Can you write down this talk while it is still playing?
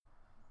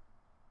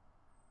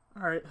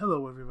Alright,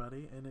 hello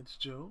everybody, and it's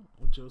Joe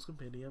with Joe's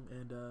Compendium,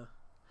 and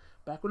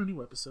back with a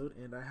new episode,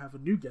 and I have a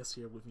new guest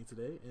here with me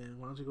today, and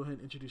why don't you go ahead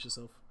and introduce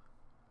yourself?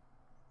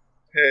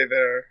 Hey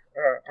there,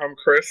 I'm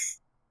Chris,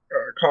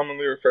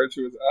 commonly referred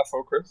to as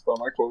Asshole Chris by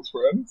my close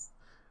friends.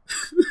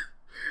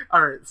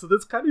 Alright, so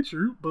that's kind of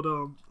true, but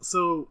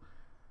so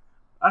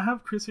I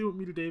have Chris here with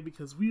me today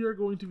because we are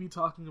going to be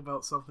talking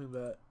about something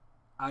that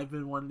I've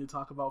been wanting to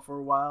talk about for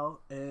a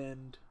while,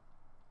 and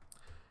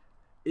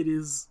it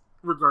is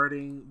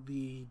regarding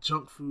the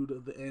junk food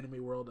of the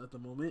anime world at the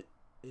moment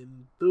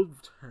in the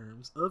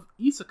terms of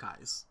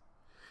isekais.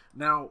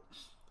 Now,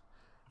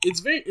 it's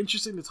very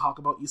interesting to talk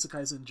about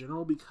isekais in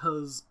general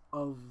because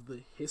of the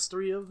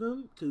history of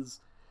them,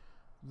 because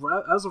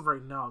as of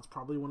right now, it's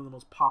probably one of the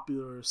most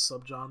popular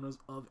subgenres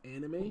of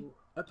anime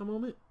at the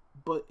moment,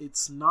 but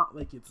it's not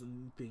like it's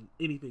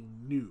anything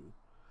new.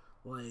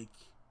 Like,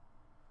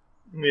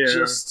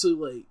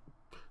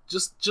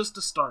 just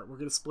to start, we're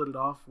gonna split it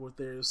off where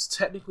there's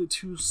technically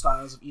two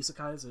styles of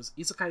isekais. There's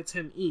Isekai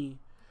 10e,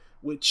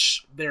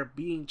 which they're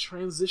being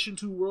transitioned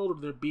to a world or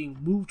they're being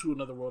moved to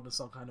another world in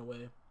some kind of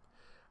way.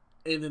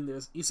 And then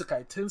there's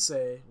Isekai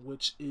Tensei,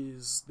 which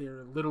is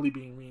they're literally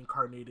being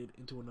reincarnated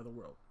into another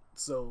world.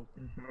 So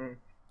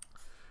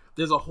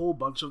there's a whole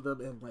bunch of them,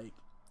 and like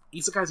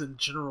isekais in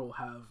general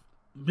have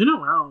been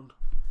around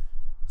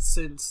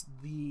since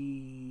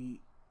the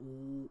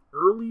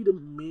early to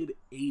mid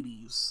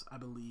 80s, I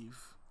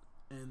believe.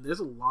 And there's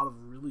a lot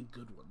of really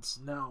good ones.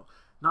 Now,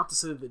 not to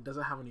say that it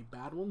doesn't have any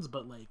bad ones,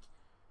 but like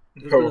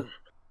there's been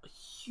a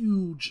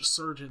huge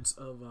surgence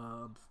of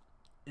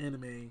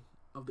anime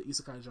of the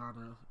isekai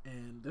genre,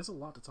 and there's a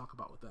lot to talk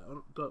about with that.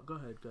 Go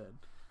ahead.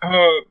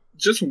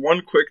 Just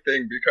one quick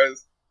thing,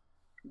 because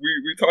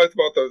we talked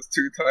about those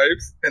two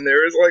types, and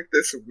there is like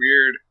this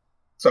weird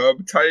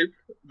subtype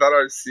that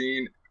I've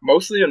seen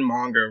mostly in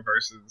manga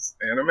versus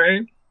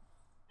anime,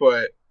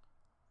 but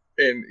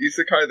in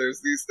isekai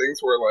there's these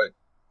things where like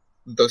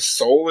the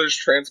soul is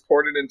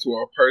transported into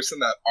a person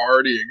that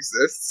already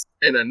exists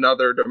in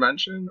another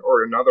dimension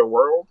or another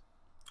world.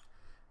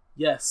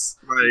 Yes.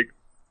 Like,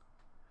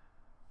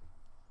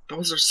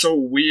 those are so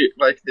weird.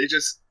 Like, they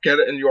just get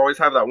it, and you always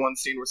have that one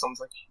scene where someone's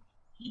like,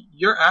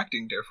 you're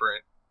acting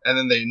different, and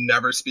then they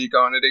never speak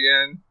on it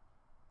again.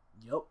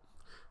 Yep.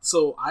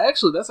 So,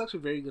 that's actually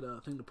a very good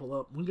thing to pull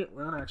up. We're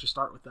going to actually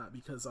start with that,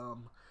 because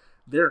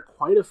there are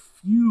quite a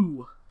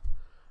few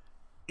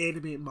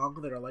anime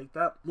manga that are like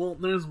that. Well,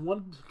 there's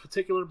one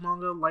particular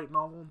manga, light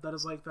novel, that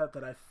is like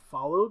that I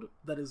followed,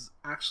 that is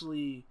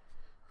actually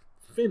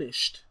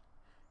finished.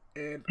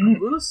 And I'm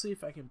going to see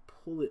if I can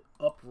pull it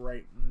up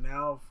right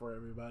now for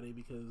everybody,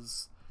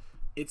 because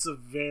it's a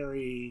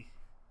very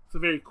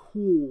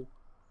cool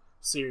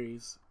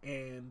series,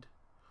 and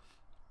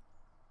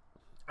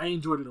I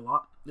enjoyed it a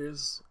lot.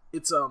 It's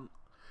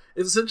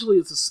essentially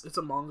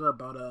a manga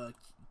about a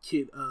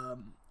kid,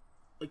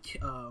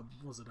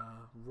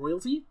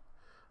 royalty?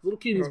 A little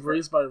kid who's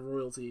raised by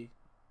royalty,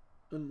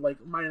 and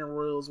like minor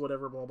royals,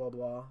 whatever, blah blah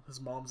blah.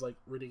 His mom's like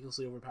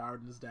ridiculously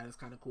overpowered, and his dad is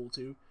kind of cool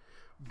too.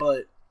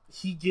 But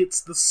he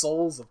gets the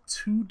souls of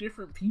two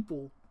different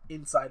people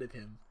inside of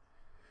him.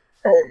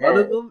 One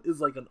of them is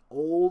like an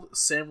old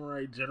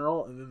samurai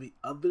general, and then the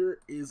other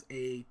is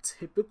a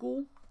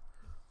typical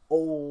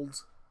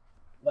old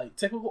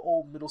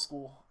middle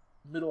schooler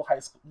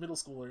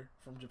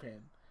from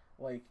Japan.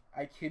 Like,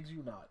 I kid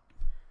you not.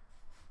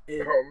 Oh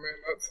man,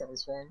 that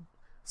sounds fun.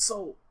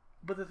 So,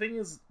 but the thing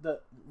is, the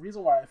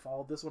reason why I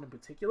followed this one in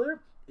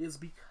particular is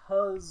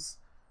because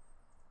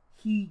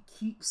he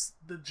keeps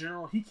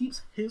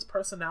his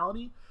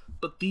personality,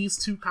 but these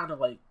two kind of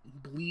like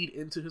bleed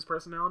into his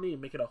personality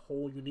and make it a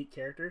whole unique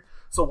character.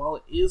 So while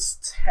it is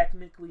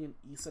technically an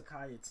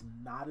isekai, it's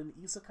not an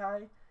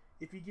isekai,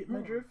 if you get my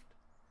drift.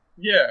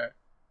 Yeah.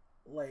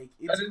 Like,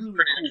 it's that is really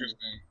pretty cool.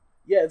 Interesting.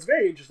 Yeah, it's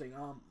very interesting.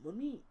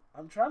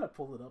 I'm trying to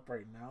pull it up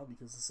right now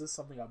because this is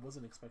something I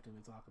wasn't expecting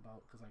to talk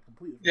about because I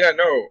completely forgot. Yeah,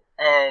 no.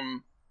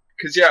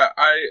 Because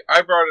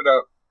I brought it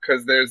up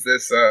because there's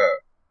this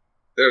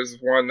there's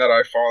one that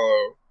I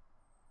follow.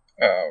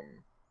 Oh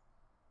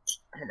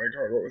my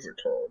god, what was it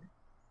called?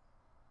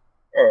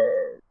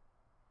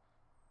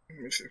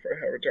 Let me see if I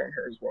have it down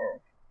here as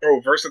well.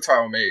 Oh,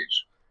 Versatile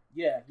Mage.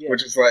 Yeah.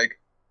 Which is like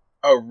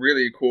a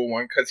really cool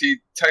one because he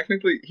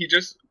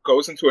just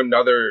goes into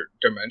another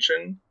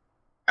dimension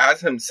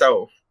as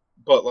himself,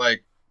 but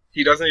like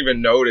he doesn't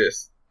even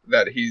notice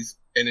that he's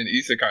in an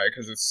isekai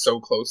because it's so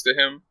close to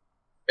him,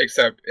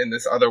 except in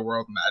this other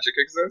world magic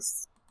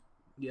exists.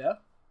 Yeah.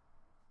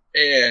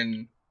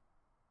 And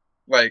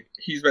like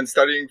he's been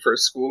studying for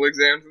school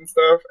exams and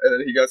stuff, and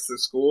then he gets to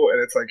school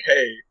and it's like,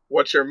 hey,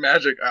 what's your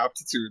magic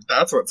aptitude?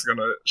 That's what's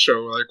gonna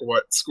show like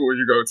what school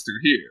you go to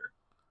here.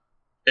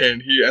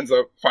 And he ends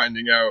up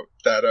finding out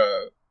that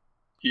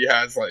he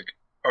has like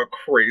a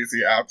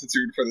crazy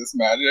aptitude for this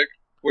magic,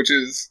 which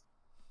is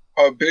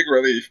a big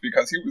relief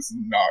because he was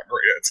not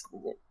great at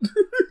school.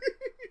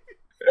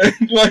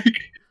 And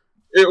like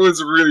it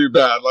was really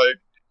bad. Like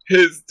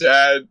his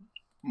dad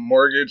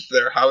mortgaged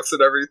their house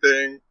and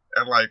everything,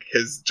 and like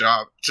his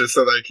job just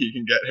so like he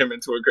can get him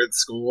into a good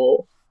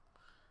school.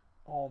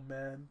 Oh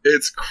man,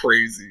 it's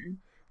crazy.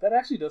 That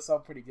actually does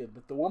sound pretty good,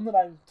 but the one that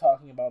I'm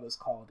talking about is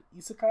called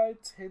Isekai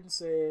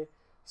Tensei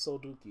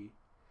Soduki.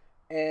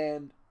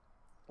 And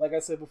like I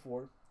said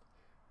before,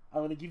 I'm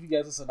going to give you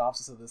guys a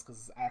synopsis of this because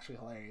it's actually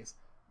hilarious.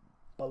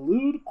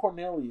 Balud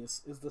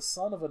Cornelius is the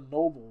son of a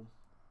noble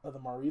of the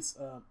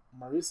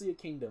Mauricia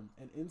Kingdom,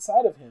 and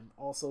inside of him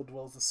also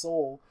dwells the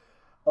soul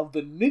of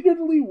the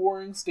niggardly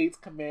Warring States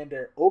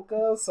commander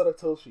Oka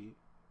Saratoshi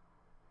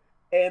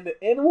and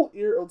the animal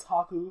ear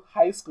otaku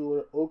high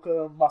schooler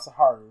Oka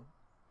Masaharu.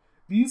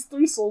 These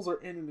three souls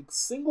are in a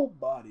single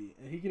body,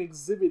 and he can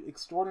exhibit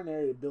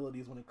extraordinary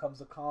abilities when it comes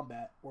to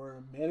combat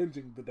or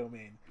managing the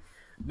domain.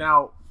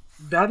 Now,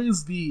 that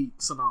is the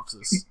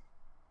synopsis.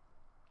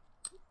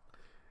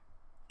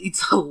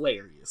 It's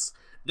hilarious.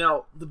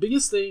 Now, the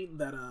biggest thing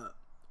that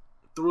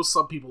throws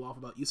some people off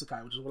about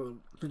Isekai, which is one of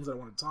the things I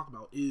want to talk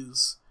about,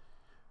 is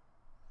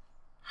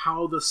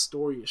how the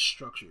story is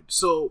structured.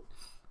 So,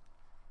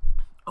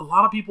 a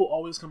lot of people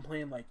always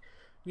complain, like,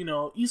 you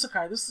know,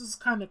 Isekai, this is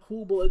kind of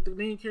cool, but like the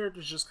main character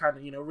is just kind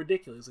of, you know,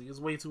 ridiculous. Like,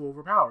 he's way too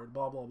overpowered,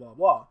 blah, blah, blah,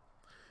 blah.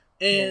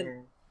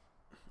 And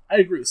I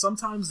agree.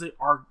 Sometimes there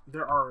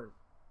are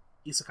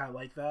Isekai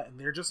like that, and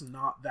they're just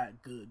not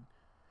that good.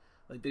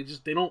 Like, they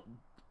don't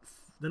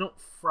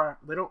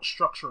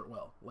structure it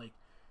well. Like,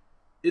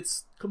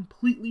 it's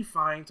completely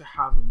fine to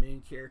have a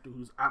main character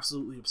who's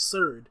absolutely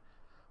absurd,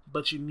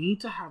 but you need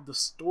to have the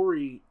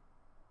story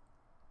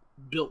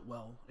built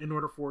well in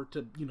order for it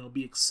to, you know,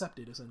 be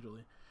accepted,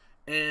 essentially.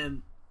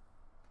 And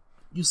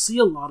you see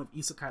a lot of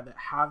Isekai that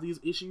have these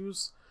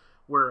issues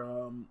where,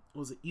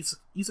 was it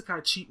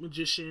Isekai Cheat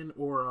Magician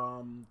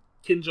or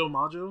Kinjo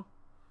Majo?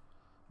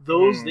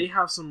 Those, they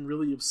have some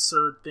really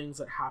absurd things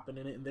that happen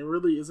in it, and there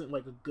really isn't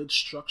like a good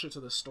structure to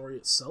the story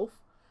itself,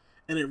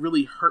 and it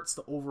really hurts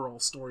the overall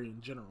story in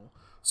general.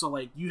 So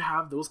like, you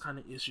have those kind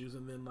of issues,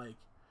 and then like,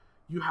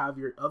 you have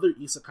your other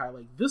Isekai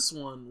like this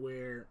one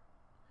where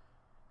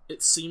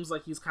it seems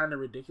like he's kind of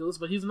ridiculous,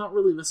 but he's not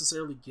really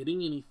necessarily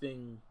getting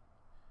anything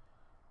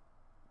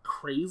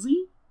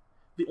crazy.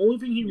 The only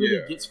thing he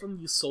really gets from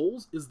these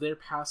souls is their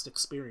past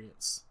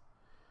experience.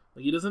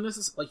 Like, he doesn't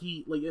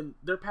necessarily in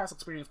their past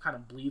experience kind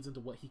of bleeds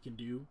into what he can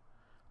do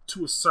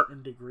to a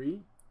certain degree,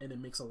 and it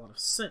makes a lot of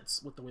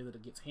sense with the way that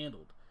it gets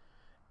handled.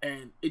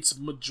 And it's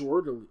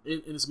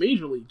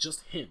majorly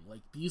just him. Like,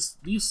 these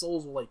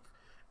souls will, like,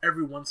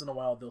 every once in a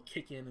while they'll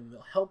kick in and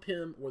they'll help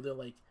him, or they'll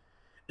like,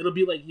 it'll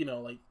be like, you know,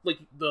 like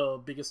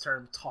the biggest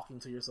term, talking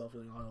to yourself.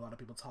 You know, a lot of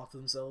people talk to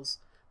themselves,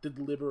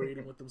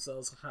 deliberating with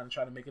themselves, and kind of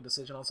trying to make a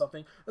decision on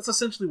something. That's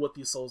essentially what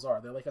these souls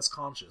are. They're like as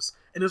conscious,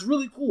 and it's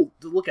really cool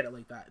to look at it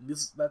like that. And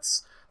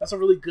that's a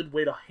really good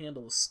way to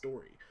handle a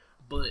story.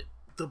 But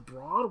the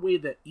broad way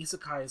that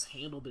isekais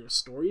handle their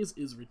stories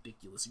is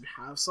ridiculous. You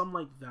have some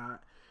like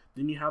that,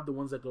 then you have the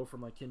ones that go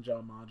from like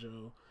Kinjo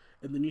Majo,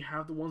 and then you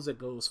have the ones that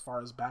go as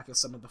far as back as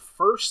some of the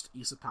first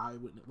isekai,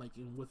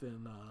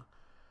 within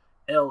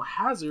El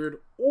Hazard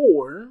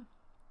or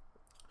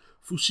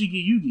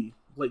Fushigi Yugi.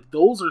 Like,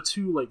 those are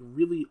two like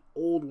really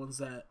old ones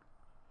that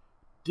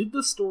did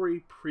the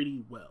story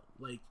pretty well.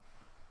 Like,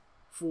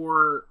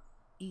 for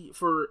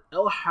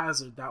El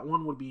Hazard, that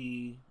one would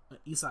be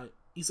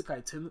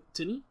Isekai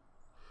Tini,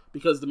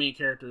 because the main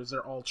characters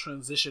are all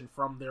transitioned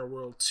from their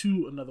world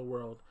to another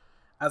world,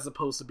 as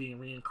opposed to being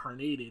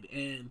reincarnated,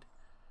 and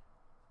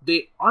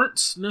they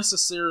aren't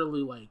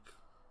necessarily like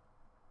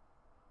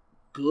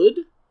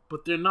good,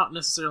 but they're not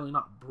necessarily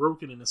not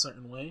broken in a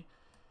certain way.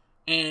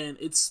 And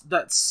it's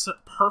that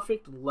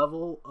perfect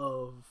level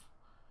of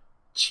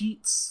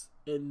cheats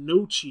and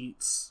no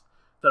cheats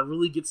that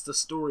really gets the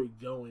story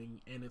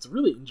going, and it's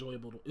really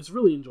enjoyable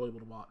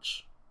to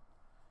watch.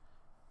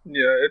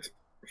 Yeah, it's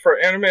for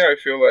anime. I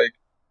feel like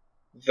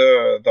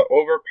the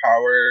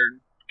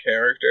overpowered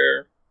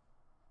character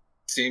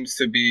seems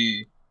to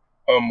be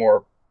a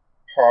more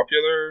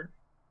popular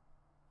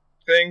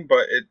thing,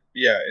 but it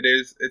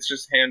is. It's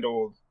just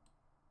handled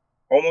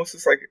almost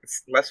as like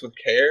it's less with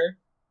care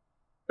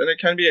than it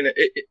can be, and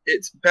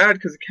it's bad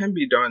because it can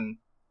be done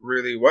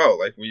really well.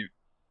 Like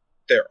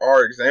there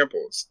are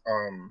examples.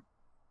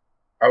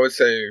 I would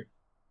say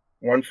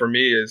one for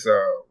me is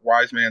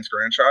Wise Man's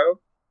Grandchild.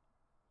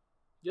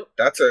 Yep,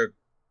 that's a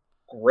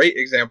great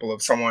example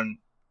of someone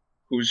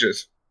who's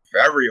just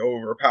very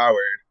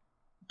overpowered,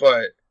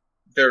 but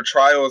their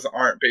trials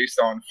aren't based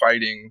on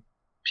fighting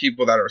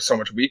people that are so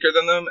much weaker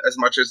than them as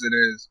much as it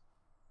is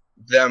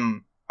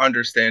them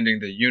understanding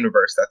the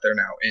universe that they're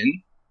now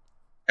in,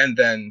 and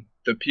then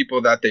the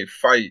people that they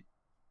fight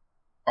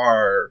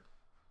are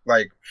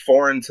like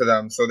foreign to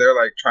them, so they're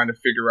like trying to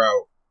figure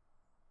out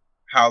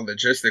how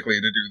logistically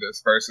to do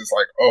this versus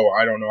like, oh,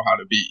 I don't know how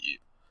to beat you.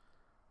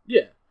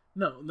 Yeah,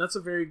 no, that's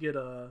a very good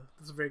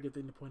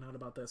thing to point out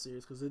about that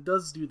series, because it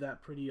does do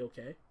that pretty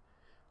okay.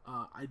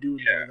 I do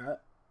enjoy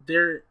that.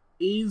 There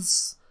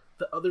is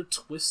the other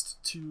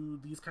twist to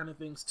these kind of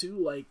things too,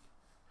 like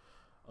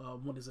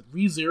what is it,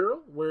 ReZero,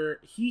 where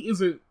he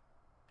isn't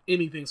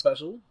anything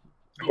special.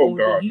 The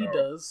only thing he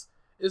does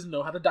is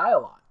know how to die a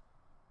lot.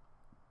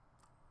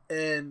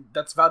 And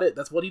that's about it.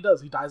 That's what he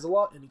does. He dies a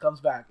lot, and he comes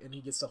back, and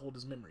he gets to hold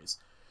his memories.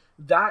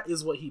 That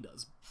is what he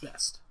does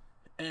best.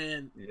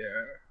 And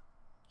yeah,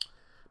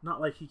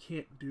 not like he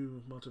can't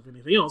do much of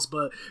anything else,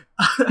 but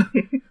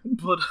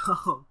but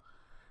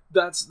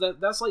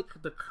that's like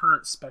the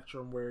current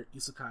spectrum where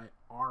isekai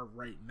are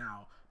right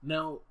now.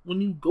 Now,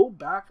 when you go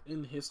back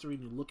in history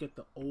and you look at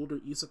the older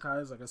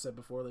isekais, like I said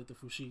before, like the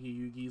Fushigi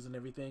Yugis and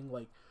everything,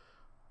 like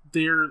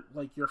they're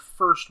like your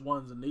first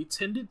ones, and they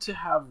tended to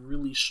have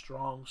really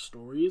strong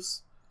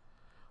stories.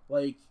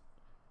 Like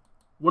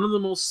one of the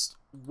most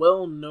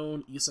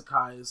well-known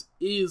isekais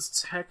is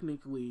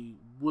technically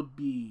would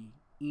be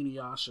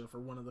Inuyasha, for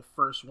one of the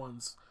first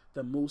ones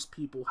that most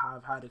people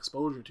have had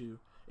exposure to,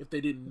 if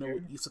they didn't know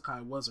what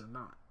isekai was or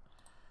not.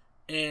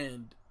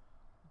 And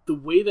the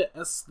way that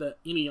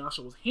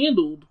Inuyasha was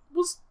handled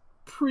was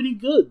pretty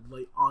good.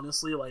 Like,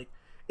 honestly, like,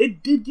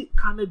 it did get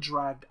kind of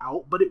dragged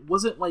out, but it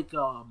wasn't like,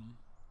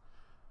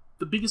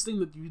 the biggest thing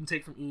that you can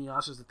take from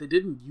Inuyasha is that they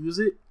didn't use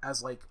it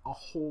as, like, a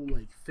whole,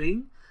 like,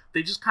 thing.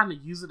 They just kind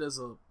of use it as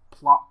a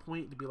plot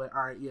point to be like,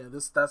 alright, yeah,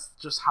 that's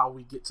just how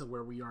we get to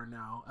where we are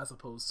now, as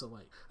opposed to,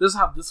 like, this is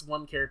how this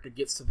one character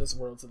gets to this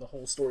world so the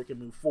whole story can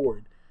move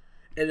forward.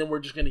 And then we're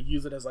just going to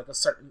use it as, like, a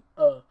certain,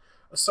 a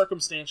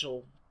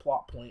circumstantial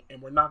plot point,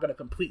 and we're not going to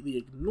completely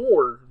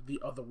ignore the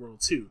other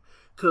world too,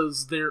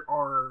 because there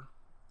are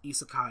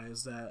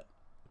isekais that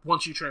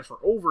once you transfer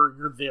over,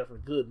 you're there for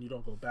good and you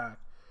don't go back,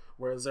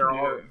 whereas there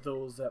are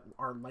those that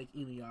are like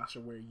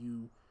Inuyasha where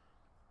you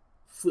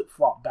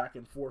flip-flop back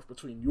and forth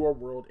between your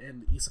world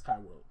and the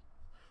isekai world,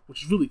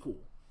 which is really cool.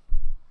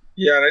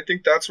 Yeah, and I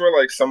think that's where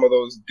like some of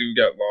those do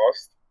get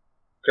lost,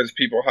 because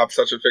people have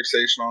such a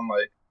fixation on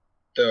like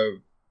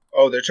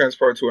they're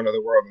transported to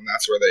another world and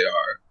that's where they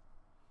are.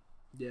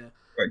 Yeah.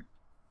 Like,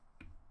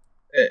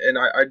 and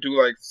I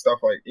do like stuff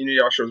like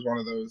Inuyasha was one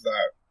of those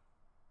that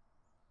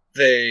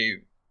they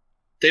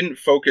didn't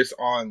focus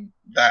on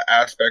that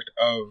aspect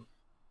of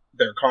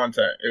their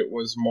content. It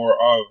was more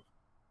of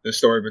the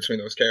story between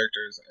those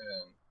characters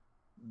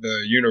and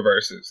the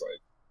universes, like,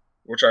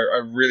 which I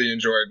really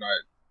enjoyed, and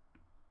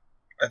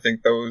I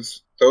think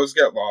those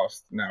get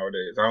lost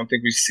nowadays. I don't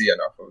think we see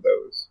enough of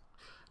those.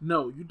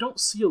 No, you don't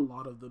see a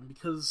lot of them,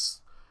 because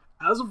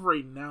as of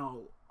right now,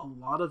 a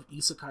lot of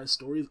isekai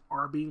stories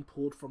are being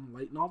pulled from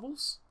light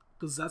novels,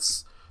 because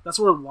that's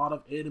where a lot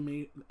of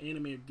anime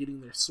are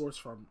getting their source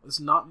from. It's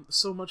not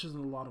so much as in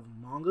a lot of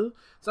manga.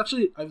 It's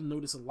actually, I've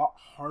noticed, a lot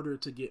harder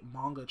to get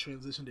manga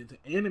transitioned into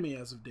anime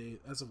as of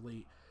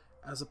late,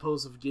 as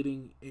opposed to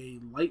getting a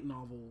light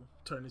novel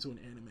turned into an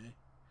anime.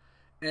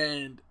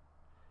 And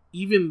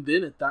even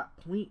then, at that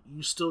point,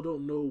 you still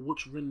don't know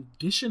which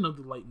rendition of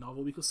the light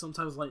novel, because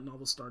sometimes light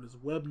novels start as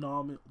web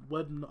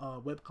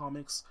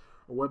comics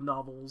or web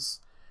novels,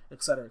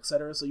 etc.,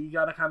 etc. So you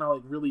gotta kind of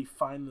like really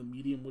find the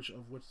medium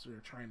of which they're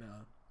trying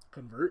to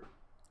convert,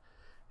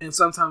 and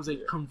sometimes they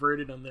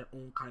convert it in their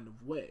own kind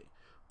of way.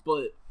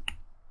 But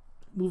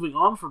moving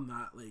on from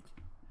that, like,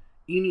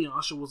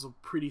 Inuyasha was a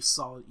pretty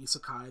solid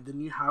isekai. Then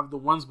you have the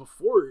ones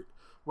before it,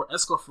 where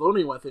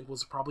Escaflowne, I think,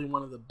 was probably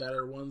one of the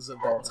better ones of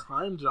that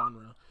time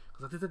genre,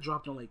 because I think that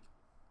dropped in like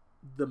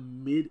the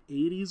mid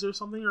 80s or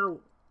something, or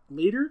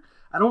later.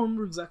 I don't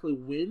remember exactly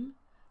when.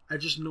 I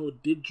just know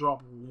it did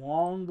drop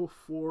long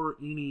before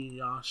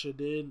Inuyasha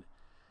did,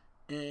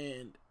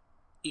 and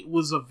it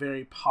was a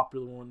very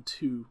popular one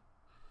too,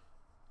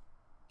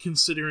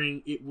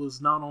 considering it was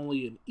not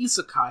only an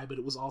isekai, but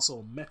it was also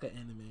a mecha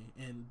anime,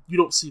 and you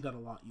don't see that a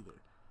lot either.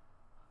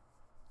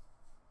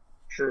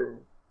 True.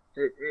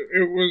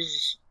 It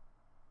was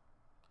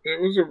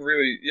a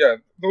really,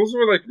 those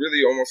were like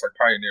really almost like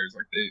pioneers.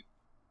 Like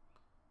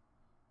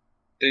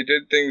they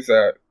did things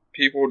that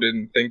people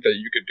didn't think that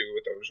you could do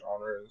with those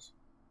genres.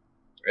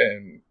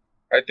 And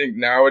I think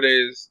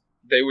nowadays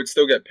they would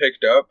still get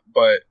picked up,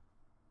 but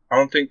I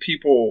don't think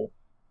people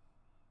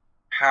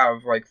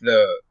have like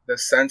the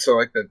sense of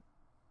like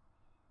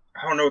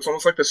I don't know, it's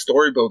almost like the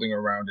story building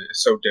around it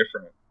is so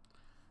different.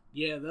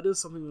 Yeah, that is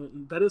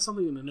something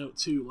to note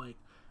too. Like,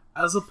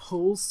 as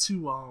opposed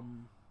to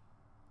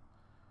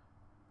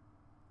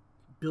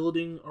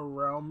building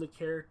around the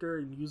character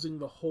and using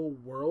the whole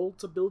world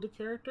to build a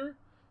character,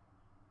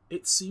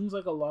 it seems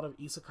like a lot of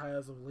isekai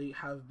as of late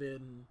have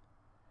been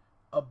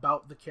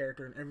about the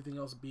character and everything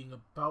else being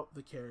about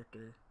the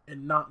character,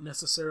 and not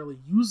necessarily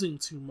using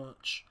too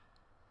much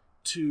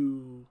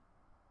to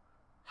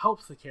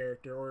help the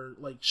character or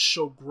like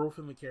show growth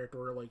in the character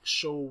or like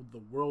show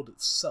the world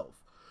itself.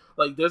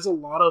 Like, there's a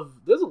lot of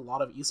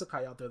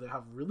isekai out there that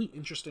have really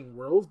interesting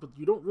worlds, but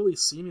you don't really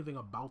see anything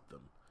about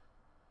them,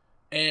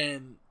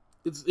 and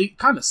it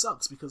kind of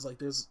sucks, because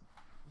like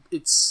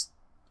it's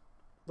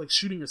like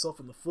shooting yourself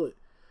in the foot.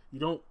 You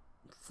don't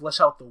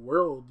flesh out the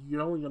world,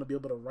 you're only going to be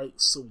able to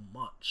write so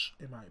much,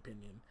 in my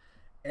opinion.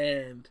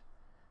 And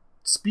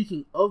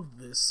speaking of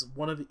this,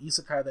 one of the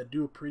isekai that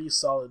do a pretty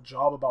solid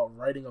job about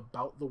writing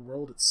about the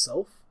world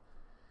itself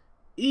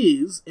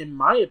is, in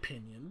my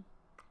opinion,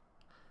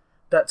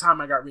 That Time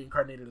I Got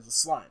Reincarnated as a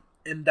Slime.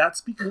 And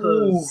that's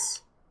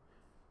because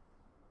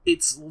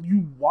it's,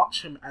 you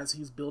watch him as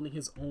he's building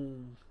his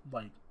own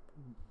like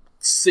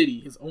city,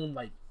 his own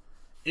like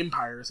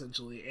empire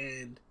essentially,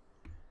 and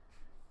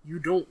you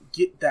don't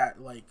get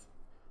that like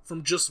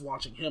from just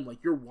watching him. Like,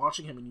 you're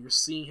watching him and you're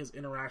seeing his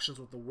interactions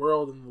with the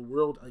world, and the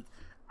world, like,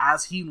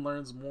 as he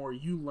learns more,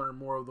 you learn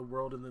more of the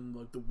world, and then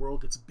like the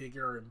world gets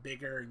bigger and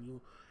bigger, and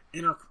you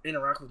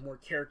interact with more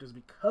characters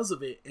because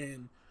of it.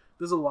 And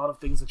there's a lot of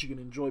things that you can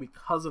enjoy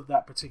because of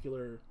that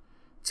particular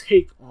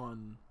take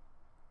on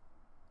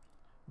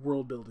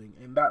world building,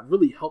 and that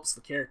really helps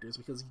the characters,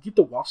 because you get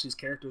to watch these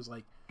characters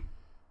like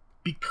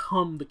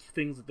become the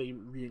things that they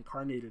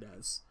reincarnated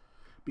as,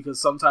 because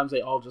sometimes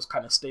they all just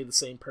kind of stay the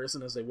same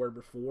person as they were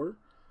before,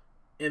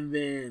 and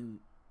then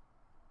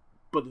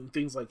but in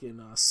things like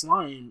in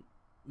Slime,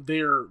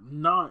 they're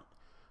not,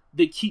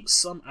 they keep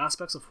some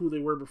aspects of who they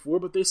were before,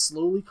 but they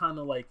slowly kind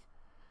of like,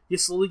 you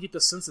slowly get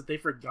the sense that they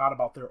forgot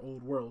about their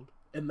old world.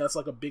 And that's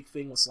like a big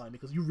thing with Slime,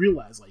 because you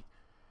realize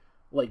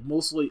like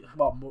mostly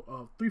about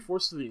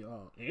 3/4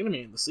 of the anime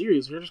in the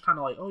series, you're just kind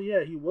of like, oh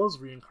yeah, he was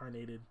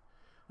reincarnated.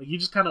 Like, you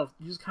just kind of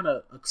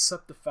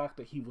accept the fact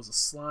that he was a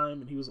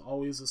slime, and he was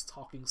always this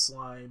talking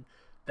slime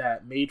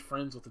that made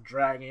friends with the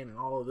dragon and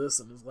all of this,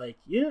 and it's like,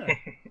 yeah,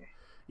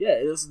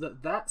 yeah,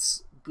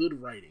 that's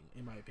good writing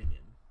in my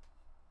opinion.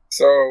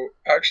 So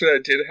actually, I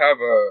did have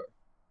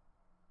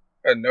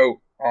a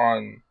note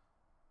on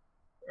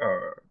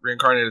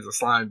reincarnated as a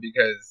slime,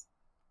 because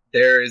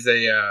there is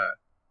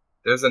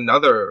there's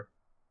another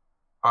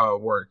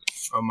work,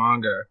 a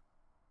manga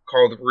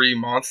called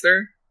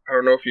Re-Monster. I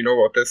don't know if you know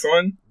about this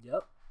one.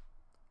 Yep.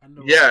 I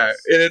know. Yeah,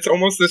 and it's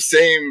almost the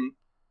same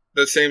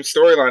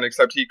storyline,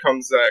 except he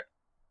comes back.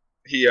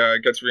 He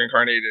gets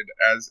reincarnated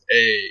as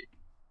a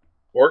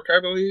orc, I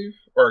believe,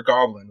 or a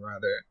goblin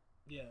rather.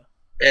 Yeah.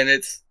 And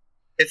it's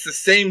the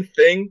same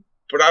thing,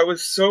 but I don't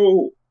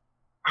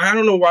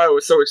know why I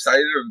was so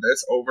excited of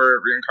this over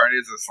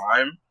reincarnated as a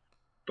slime.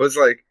 But it's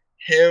like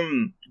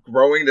him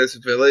growing this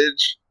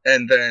village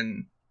and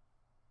then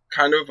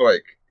kind of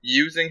like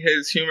using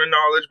his human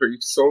knowledge, but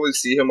you slowly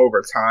see him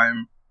over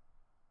time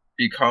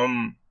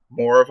become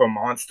more of a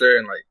monster,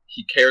 and like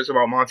he cares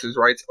about monsters'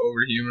 rights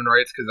over human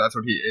rights, because that's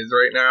what he is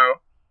right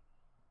now.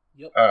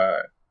 Yep.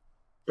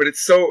 But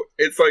it's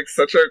like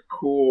such a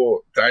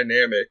cool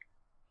dynamic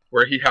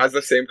where he has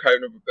the same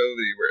kind of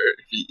ability where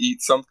if he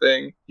eats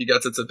something, he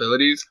gets its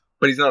abilities,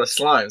 but he's not a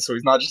slime, so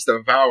he's not just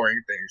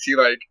devouring things. He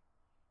like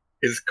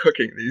is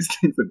cooking these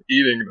things and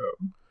eating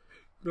them.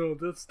 No,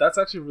 that's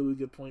actually a really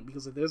good point,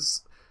 because that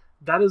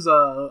is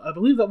I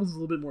believe that was a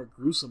little bit more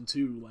gruesome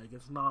too. Like,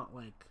 it's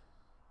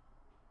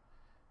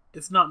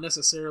not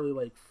necessarily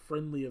like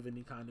friendly of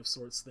any kind of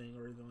sorts thing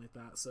or anything like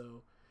that.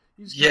 So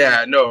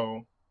yeah,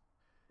 no,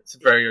 it's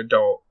very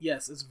adult.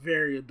 Yes, it's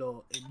very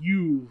adult, and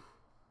you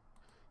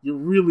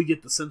really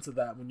get the sense of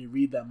that when you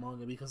read that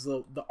manga, because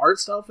the art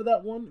style for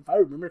that one, if I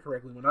remember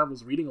correctly, when I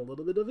was reading a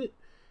little bit of it,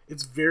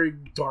 it's very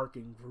dark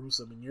and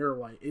gruesome, and you're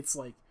like, it's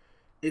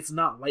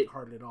not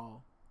lighthearted at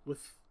all.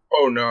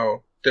 Oh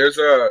no, there's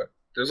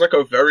like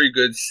a very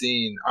good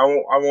scene. I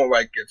won't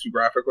like get too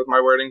graphic with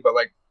my wording, but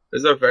like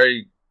there's a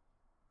very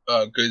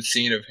good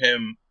scene of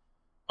him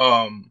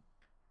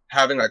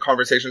having like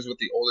conversations with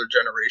the older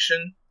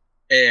generation,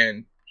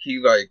 and he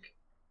like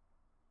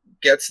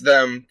gets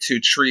them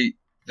to treat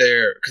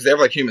because they have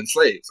like human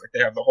slaves, like they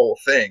have the whole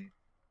thing,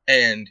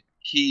 and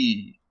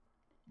he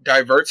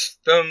diverts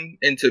them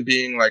into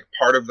being like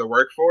part of the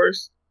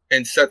workforce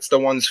and sets the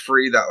ones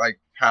free that like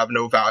have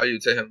no value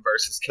to him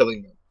versus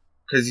killing them,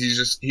 because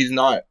he's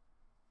not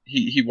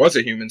he was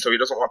a human, so he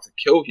doesn't want to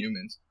kill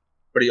humans,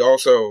 but he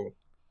also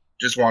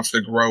just wants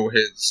to grow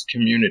his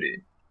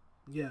community.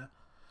 Yeah,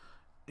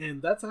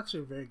 and that's actually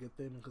a very good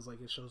thing, because like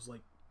it shows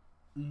like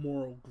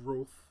moral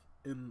growth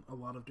in a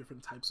lot of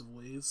different types of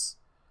ways.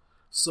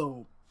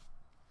 So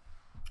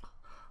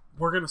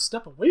we're gonna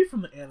step away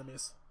from the anime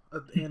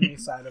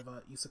side of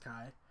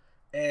isekai,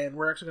 and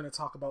we're actually gonna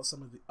talk about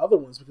some of the other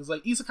ones, because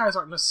like isekais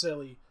aren't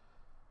necessarily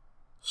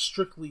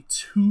strictly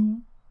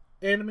to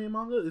anime and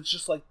manga. It's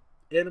just like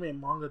anime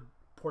and manga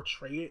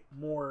portray it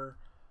more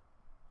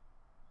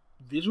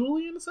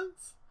visually in a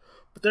sense,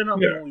 but they're not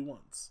the only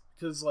ones,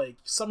 because like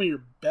some of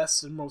your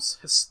best and most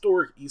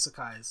historic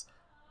isekais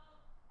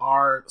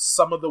are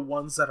some of the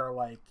ones that are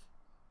like,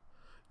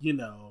 you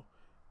know,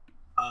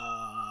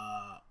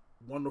 The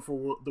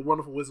Wonderful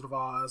Wizard of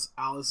Oz,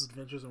 Alice's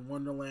Adventures in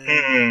Wonderland,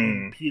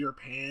 and Peter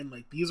Pan.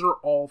 Like, these are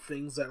all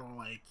things that are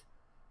like,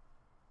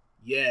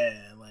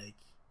 yeah, like,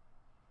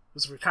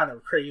 this was kind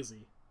of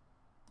crazy.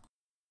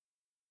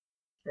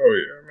 Oh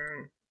yeah,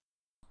 man.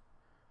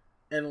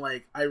 And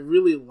like, I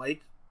really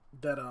like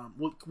that.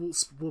 Well,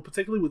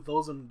 particularly with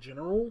those in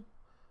general,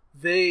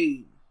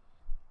 they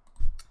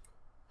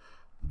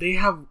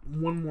have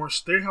a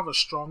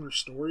stronger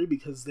story,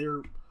 because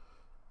they're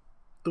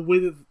the way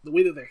that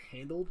they're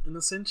handled in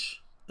a sense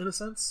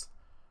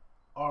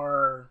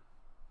are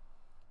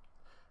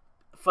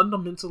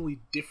fundamentally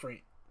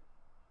different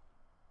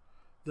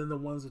than the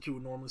ones that you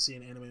would normally see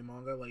in anime and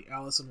manga. Like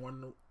Alice in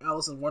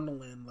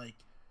Wonderland, like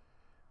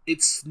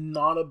it's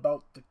not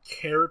about the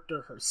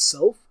character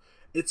herself.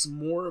 It's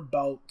more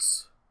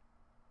about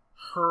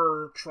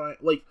her trying,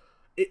 like,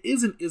 it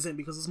isn't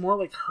because it's more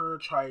like her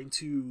trying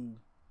to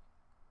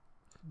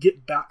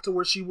get back to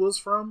where she was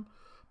from,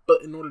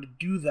 but in order to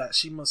do that,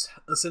 she must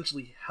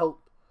essentially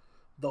help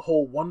the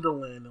whole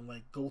Wonderland and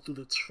like go through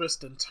the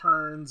twists and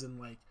turns and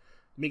like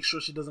make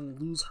sure she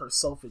doesn't lose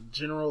herself in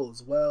general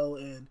as well.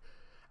 And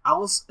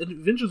Alice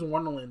Adventures in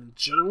Wonderland in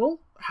general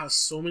has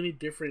so many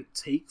different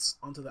takes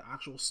onto the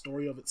actual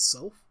story of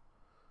itself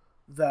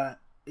that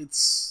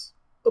it's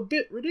a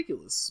bit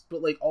ridiculous,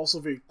 but like also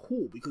very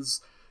cool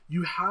because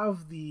you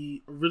have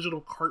the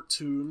original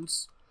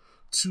cartoons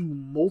to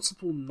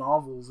multiple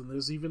novels, and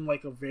there's even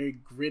like the very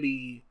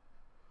gritty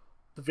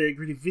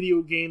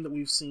video game that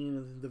we've seen,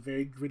 and the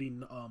very gritty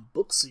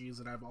book series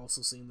that I've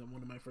also seen that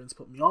one of my friends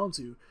put me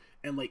onto,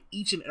 and like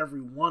each and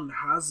every one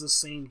has the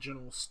same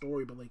general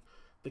story, but like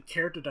the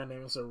character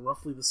dynamics are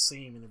roughly the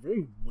same, and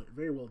they're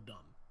very well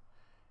done.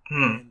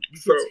 And you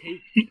can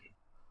take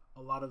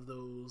a lot of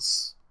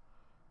those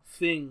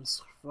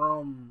things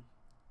from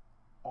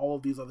all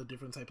of these other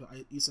different types of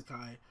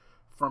isekai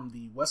from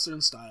the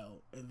Western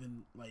style, and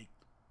then like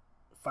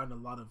find a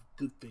lot of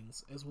good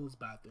things as well as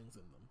bad things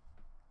in them.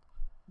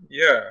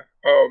 Yeah.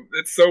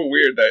 It's so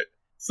weird that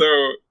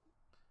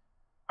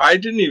I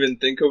didn't even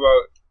think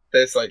about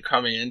this like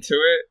coming into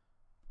it,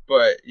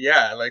 but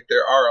yeah, like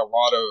there are a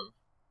lot of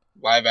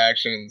live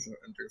actions and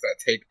things that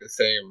take the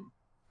same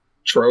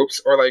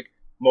tropes, or like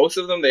most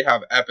of them they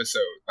have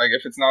episodes. Like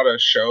if it's not a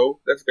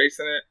show that's based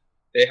in it,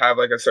 they have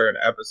like a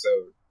certain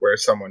episode where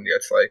someone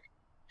gets like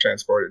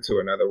transported to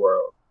another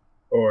world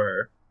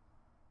or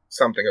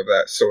something of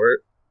that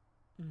sort.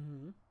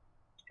 Mm-hmm.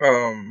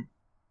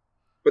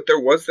 But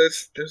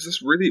there's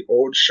this really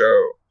old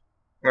show,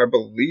 and I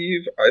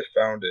believe I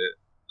found it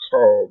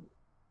called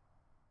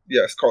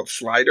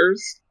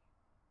Sliders.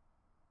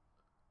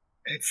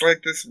 It's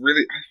like this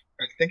really,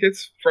 I think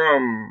it's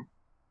from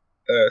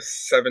the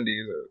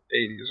 70s or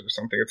 80s or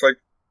something. It's like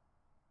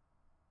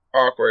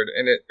awkward,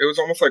 and it was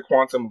almost like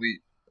Quantum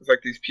Leap. It's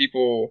like these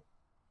people,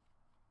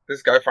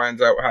 this guy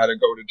finds out how to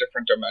go to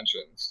different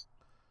dimensions,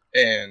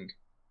 and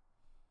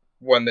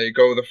when they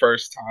go the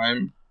first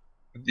time,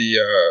 the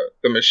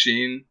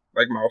machine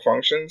like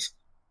malfunctions,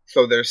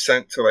 so they're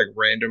sent to like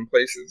random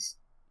places.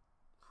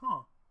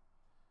 Huh.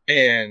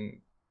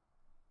 And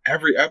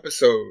every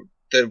episode,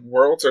 the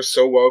worlds are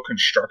so well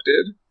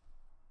constructed,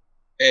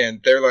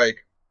 and they're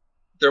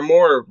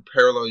more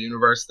parallel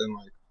universe than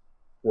like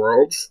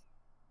worlds.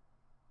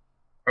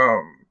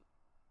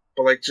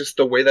 But like just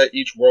the way that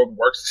each world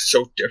works is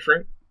so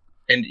different,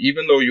 and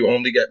even though you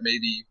only get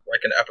maybe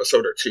like an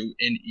episode or two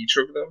in each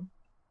of them,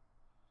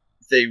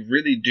 they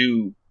really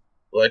do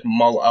like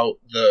mull out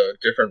the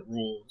different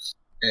rules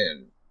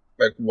and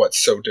like what's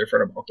so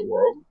different about the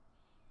world.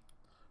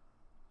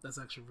 That's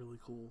actually really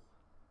cool.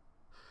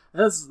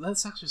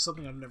 That's actually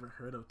something I've never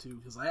heard of too,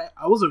 because I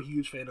was a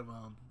huge fan of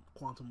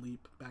Quantum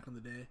Leap back in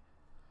the day.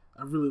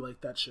 I really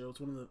liked that show.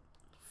 It's one of the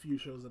few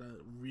shows that I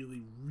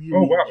really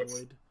enjoyed.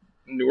 It's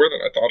newer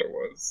than I thought it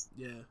was.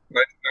 Yeah.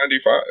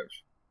 1995.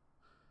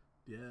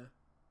 Yeah.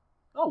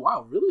 Oh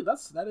wow, really?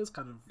 That is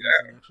kind of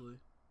recent, actually.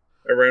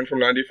 It ran from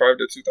 95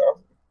 to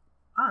 2000.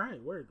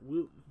 Alright, word.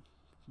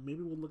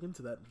 Maybe we'll look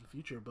into that in the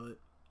future, but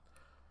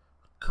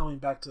coming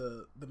back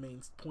to the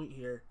main point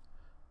here,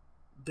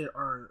 there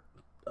are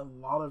a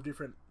lot of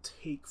different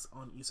takes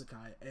on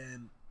isekai,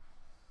 and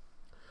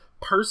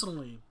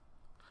personally,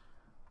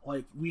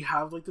 like, we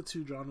have like the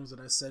two genres that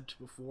I said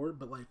before,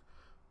 but like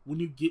when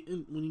you get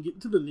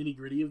into the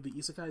nitty-gritty of the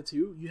isekai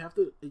too, you have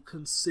to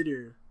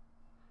consider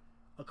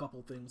a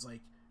couple things.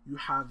 Like, you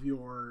have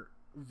your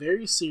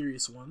very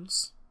serious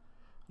ones,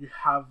 you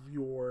have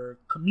your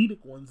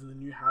comedic ones, and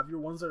then you have your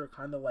ones that are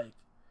kind of like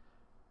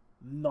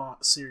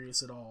not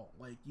serious at all.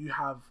 Like, you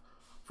have,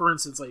 for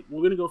instance, like,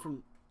 we're gonna go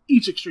from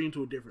each extreme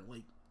to a different.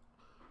 Like,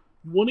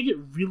 you want to get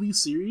really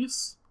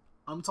serious,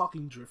 I'm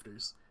talking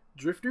Drifters.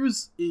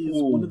 Drifters is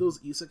one of those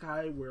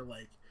isekai where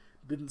like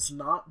it's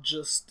not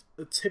just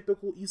a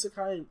typical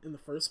isekai in the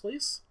first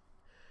place.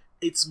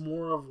 It's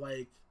more of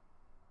like,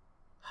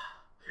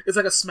 it's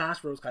like a Smash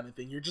Bros kind of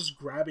thing. You're just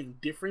grabbing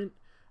different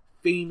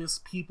famous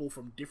people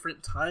from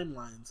different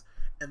timelines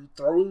and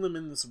throwing them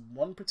in this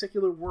one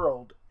particular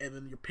world, and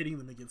then you're pitting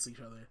them against each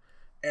other.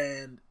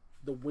 And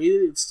the way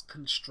that it's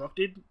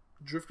constructed,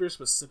 Drifter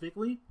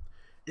specifically,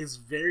 is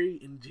very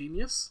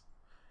ingenious,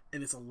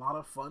 and it's a lot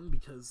of fun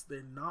because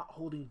they're not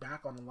holding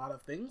back on a lot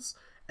of things,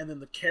 and then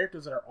the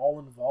characters that are all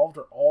involved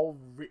are all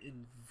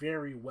written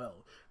very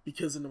well.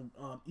 Because in an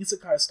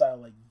isekai style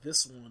like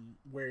this one,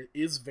 where it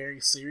is very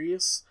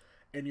serious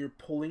and you're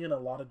pulling in a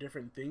lot of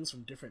different things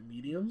from different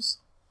mediums,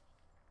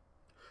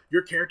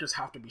 your characters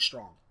have to be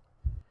strong.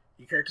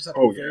 Your characters have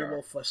to be very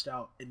well fleshed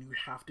out, and you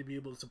have to be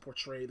able to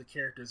portray the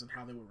characters and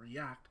how they will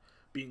react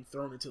being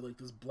thrown into like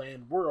this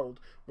bland world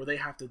where they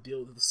have to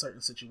deal with a certain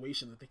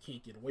situation that they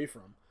can't get away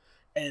from.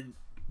 And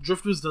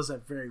Drifters does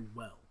that very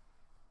well.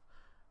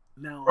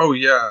 Now,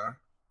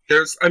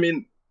 there's, I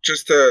mean,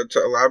 just to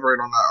elaborate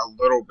on that a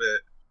little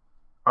bit,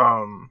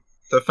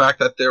 the fact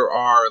that there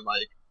are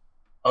like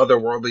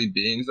otherworldly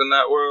beings in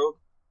that world,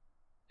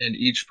 and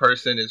each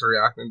person is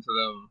reacting to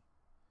them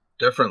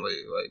differently,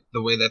 like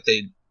the way that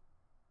they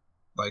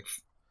like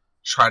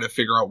try to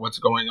figure out what's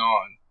going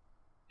on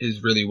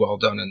is really well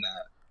done in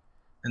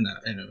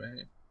that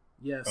anime.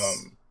 Yes,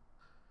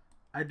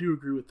 I do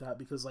agree with that,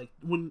 because like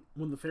when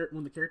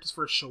the characters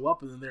first show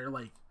up and then they're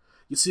like,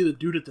 you see the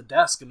dude at the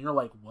desk and you're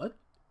like, what?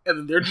 And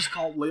then they're just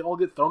called. They all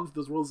get thrown into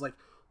this world. It's like,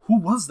 who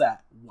was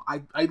that?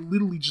 I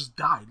literally just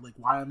died. Like,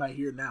 why am I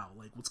here now?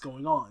 Like, what's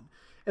going on?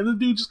 And the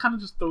dude just kind of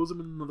just throws him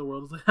into another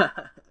world. It's like,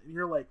 and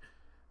you're like,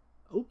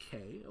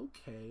 okay.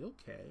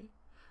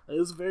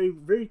 It's very,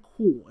 very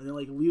cool, and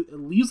it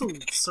leaves a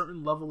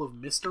certain level of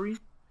mystery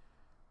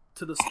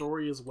to the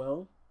story as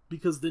well,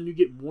 because then you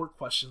get more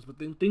questions, but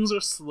then things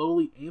are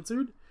slowly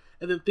answered,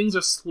 and then things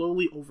are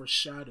slowly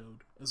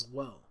overshadowed as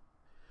well,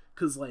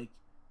 because like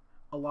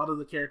a lot of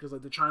the characters,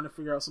 like, they're trying to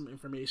figure out some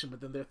information,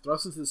 but then they're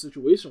thrust into the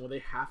situation where they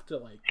have to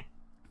like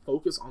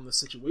focus on the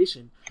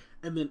situation,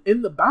 and then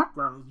in the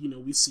background,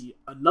 we see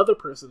another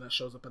person that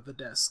shows up at the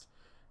desk,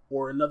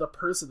 or another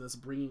person that's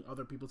bringing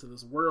other people to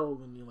this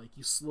world, and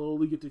you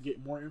slowly get to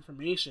get more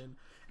information,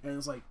 and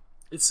it's like,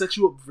 it sets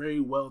you up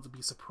very well to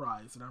be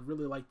surprised, and I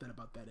really like that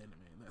about that anime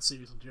and that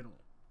series in general.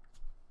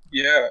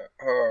 Yeah,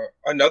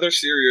 another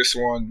serious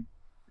one,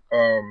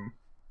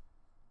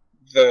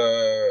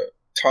 the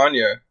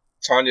Tanya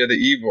the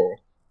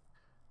Evil.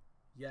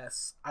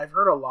 Yes, I've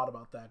heard a lot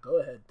about that. Go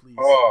ahead, please.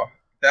 Oh,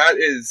 that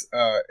is,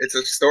 it's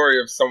a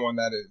story of someone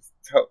that is,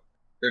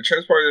 they're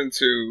transported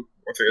into,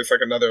 it's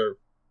like another,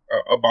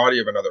 a body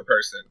of another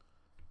person,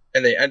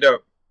 and they end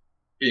up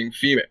being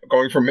female,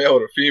 going from male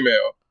to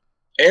female,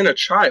 and a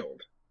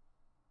child.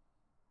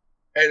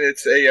 And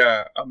it's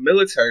a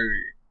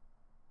military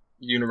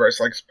universe,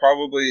 like it's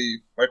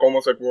probably like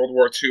almost like World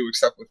War II,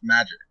 except with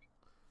magic.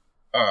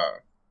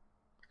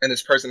 And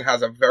this person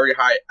has a very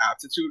high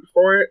aptitude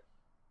for it,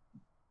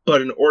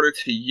 but in order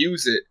to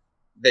use it,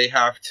 they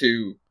have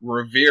to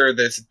revere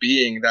this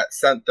being that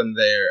sent them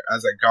there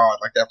as a god.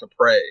 Like, they have to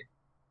pray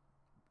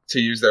to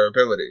use their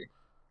ability.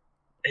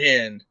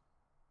 And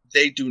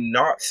they do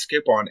not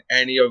skip on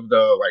any of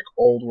the like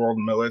old world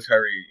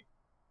military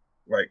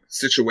like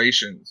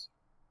situations.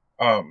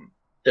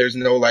 There's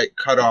no like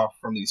cutoff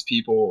from these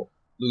people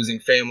losing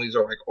families,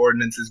 or like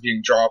ordinances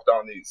being dropped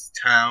on these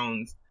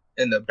towns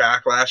and the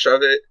backlash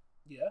of it.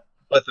 Yeah.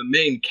 But the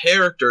main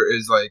character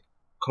is like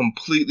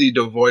completely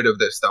devoid of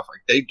this stuff.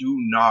 Like, they do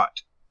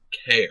not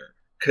care,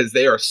 because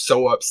they are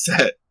so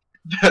upset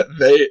that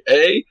they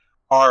A,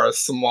 are a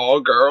small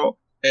girl,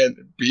 and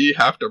B,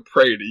 have to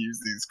pray to use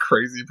these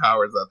crazy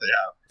powers that they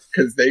have,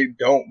 because they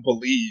don't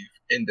believe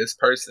in this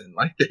person.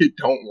 Like, they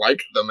don't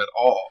like them at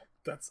all.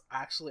 That's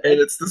actually... And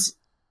it's this...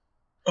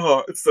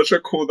 Oh, it's such a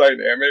cool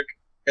dynamic,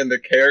 and the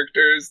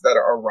characters that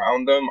are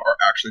around them are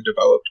actually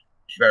developed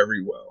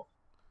very well.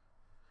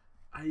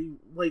 I've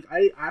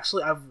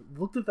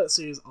looked at that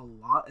series a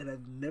lot, and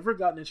I've never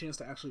gotten a chance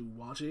to actually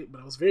watch it, but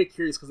I was very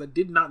curious, because I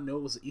did not know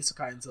it was an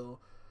isekai until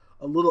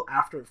a little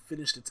after it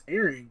finished its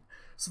airing.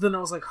 So then I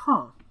was like,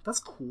 that's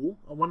cool.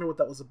 I wonder what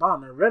that was about.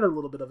 And I read a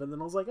little bit of it, and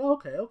then I was like, oh,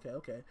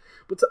 okay.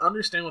 But to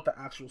understand what the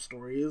actual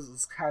story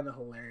is kind of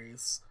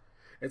hilarious.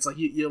 It's like,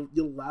 you'll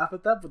laugh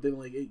at that, but then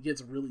like it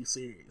gets really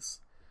serious.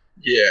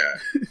 Yeah.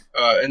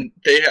 And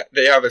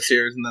they have a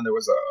series, and then there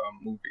was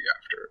a movie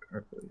after it, I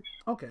believe.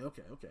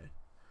 Okay.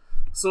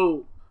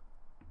 So,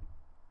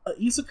 a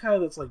isekai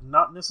that's like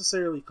not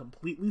necessarily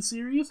completely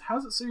serious,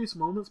 has its serious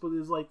moments, but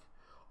is like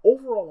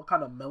overall a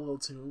kind of mellow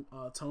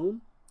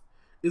tone,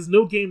 is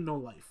No Game No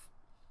Life.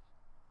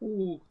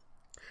 Ooh.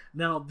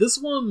 Now, this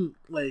one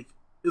like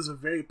is a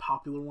very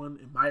popular one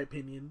in my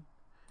opinion.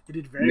 It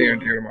did very near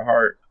and dear to my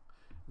heart.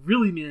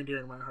 Really near and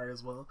dear to my heart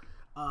as well.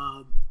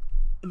 And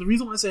the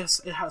reason why I say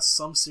it has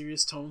some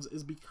serious tones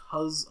is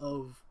because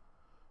of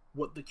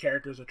what the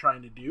characters are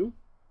trying to do.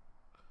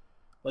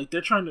 Like,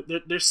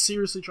 they're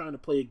seriously trying to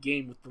play a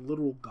game with the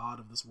literal god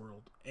of this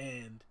world,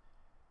 and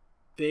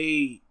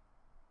they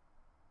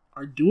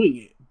are doing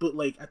it. But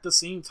like at the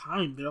same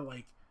time, they're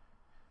like,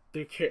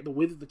 the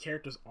way that the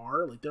characters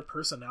are, like, their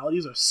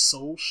personalities are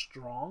so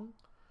strong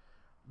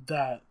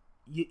that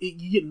you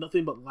get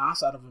nothing but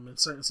laughs out of them in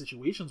certain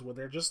situations where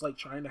they're just like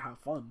trying to have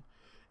fun,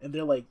 and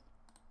they're like,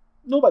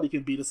 nobody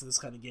can beat us in this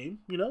kind of game,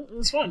 and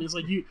it's fun. It's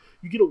like you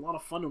get a lot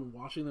of fun in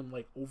watching them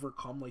like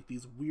overcome like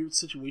these weird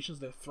situations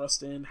they're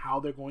thrust in,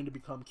 how they're going to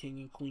become king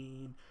and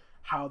queen,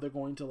 how they're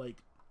going to like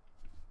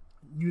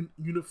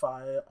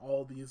unify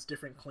all these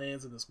different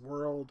clans in this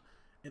world,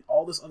 and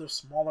all this other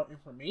smaller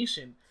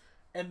information.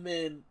 And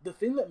then the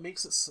thing that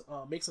makes it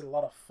a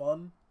lot of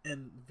fun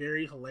and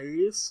very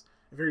hilarious,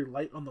 very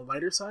light on the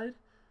lighter side,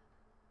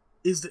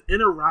 is the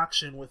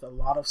interaction with a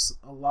lot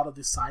of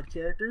the side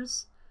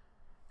characters,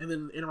 and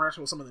then the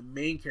interaction with some of the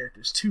main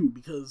characters too,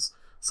 because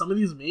some of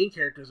these main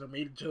characters are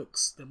made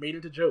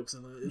into jokes,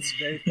 and it's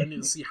very funny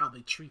to see how they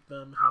treat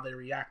them, how they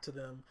react to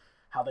them,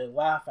 how they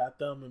laugh at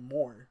them, and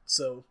more.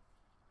 So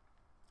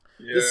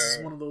This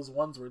is one of those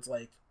ones where it's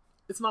like,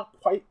 it's not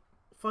quite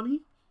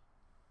funny,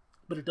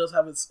 but it does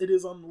have it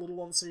is on a little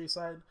on the serious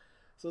side,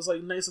 so it's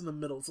like nice in the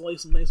middle. It's like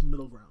some nice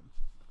middle ground.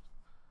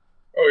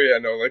 Oh yeah,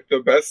 no, like the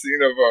best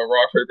scene of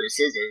rock paper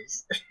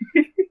scissors.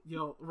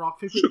 Yo,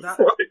 rock paper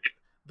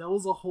that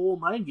was a whole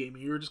mind game,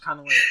 and you were just kind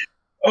of like,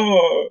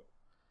 oh.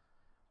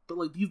 But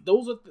like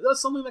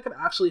that's something that could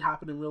actually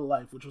happen in real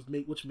life, which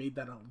made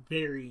that a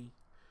very,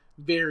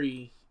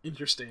 very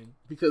interesting.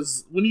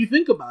 Because when you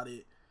think about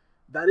it,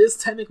 that is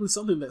technically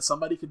something that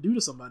somebody could do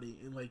to somebody,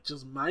 and like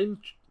just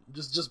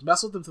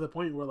mess with them to the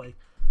point where like,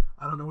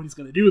 I don't know what he's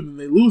gonna do, and then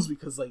they lose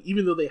because like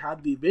even though they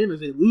had the advantage,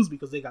 they lose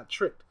because they got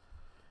tricked,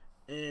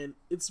 and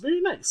it's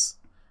very nice.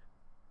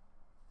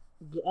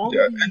 And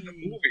the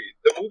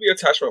movie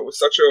attachment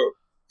was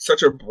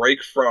such a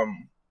break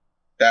from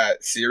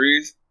that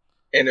series,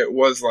 and it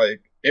was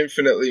like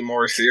infinitely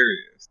more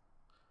serious.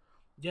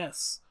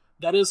 Yes,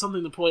 that is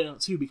something to point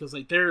out too, because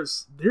like there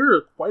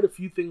are quite a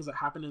few things that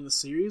happen in the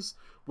series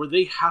where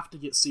they have to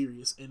get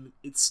serious, and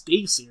it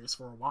stays serious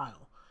for a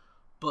while.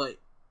 But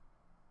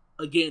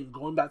again,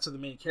 going back to the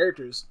main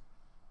characters,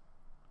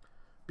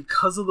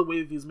 because of the way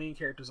that these main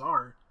characters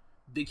are,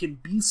 they can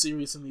be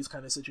serious in these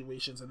kind of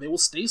situations, and they will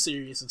stay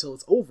serious until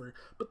it's over.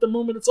 But the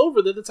moment it's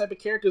over, they're the type of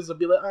characters that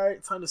be like, all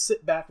right, time to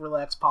sit back,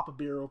 relax, pop a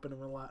beer open,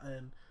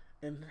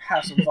 and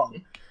have some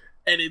fun.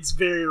 And it's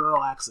very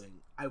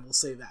relaxing, I will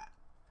say that.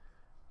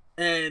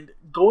 And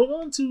going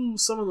on to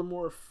some of the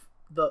more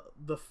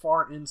the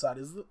far inside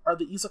are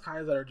the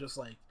isekais that are just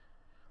like,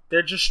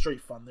 they're just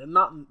straight fun. They're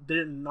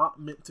not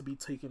meant to be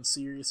taken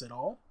serious at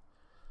all.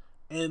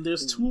 And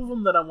there's two of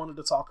them that I wanted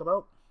to talk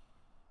about.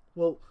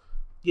 Well,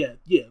 yeah,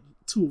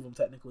 two of them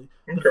technically.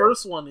 Okay. The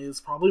first one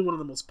is probably one of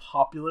the most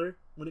popular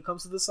when it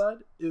comes to this side,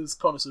 is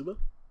Konosuba.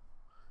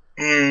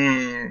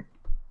 And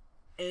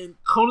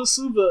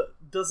Konosuba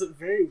does it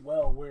very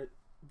well, where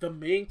the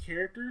main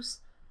characters,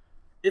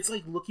 it's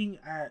like looking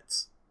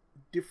at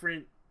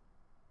different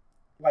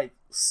like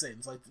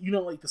sins, like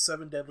like the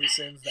 7 Deadly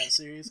Sins, that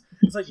series.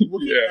 It's like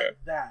looking at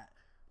that,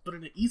 but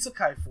in an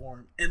isekai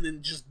form, and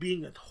then just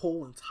being a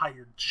whole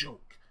entire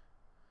joke.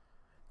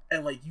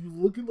 And like you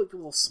look at like the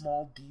little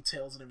small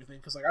details and everything,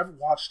 because like I've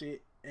watched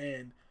it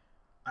and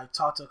I've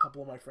talked to a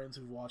couple of my friends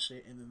who've watched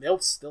it, and then they'll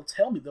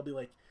tell me, they'll be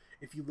like,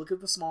 if you look at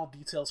the small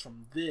details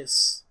from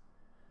this,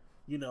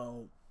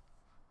 you'll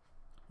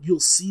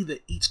see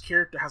that each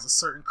character has a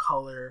certain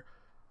color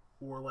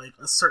or like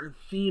a certain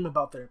theme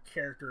about their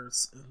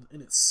characters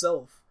in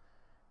itself,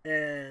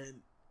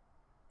 and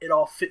it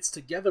all fits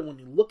together when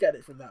you look at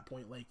it from that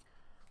point. Like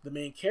the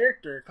main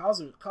character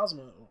Kazuma,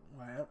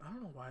 I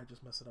don't know why I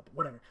just messed it up, but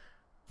whatever.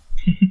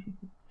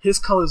 His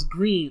color is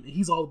green, and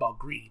he's all about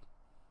green.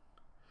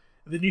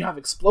 And then you have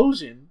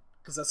Explosion,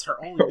 because that's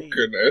her only name. Oh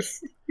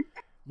goodness,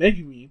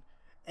 Megumin,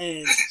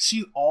 and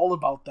she's all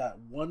about that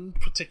one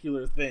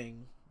particular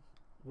thing.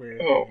 Where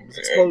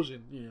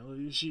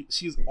Explosion,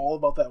 she's all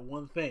about that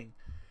one thing,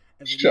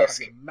 and then you have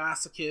your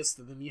masochist,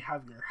 and then you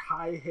have your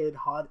high head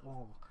hot.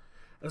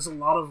 There's a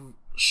lot of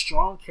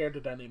strong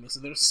character dynamics,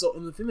 and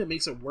and the thing that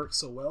makes it work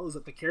so well is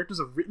that the characters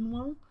are written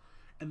well,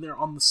 and they're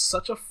on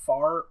such a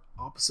far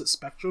opposite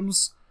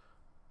spectrums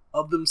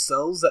of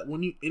themselves that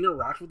when you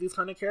interact with these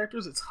kind of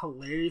characters, it's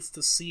hilarious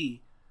to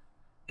see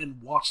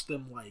and watch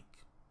them like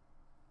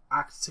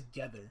act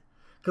together.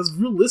 Because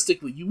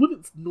realistically, you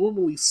wouldn't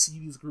normally see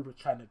these group of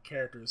kind of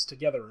characters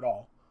together at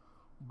all.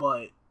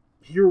 But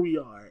here we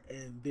are,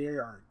 and they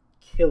are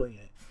killing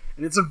it.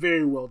 And it's a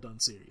very well done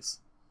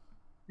series.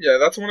 Yeah,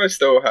 that's one I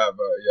still have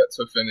yet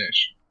to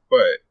finish.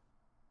 But,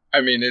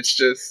 I mean, it's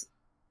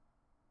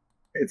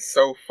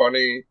so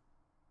funny.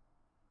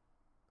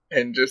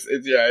 And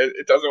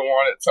it doesn't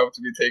want itself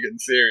to be taken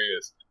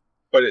serious.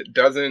 But it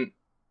doesn't,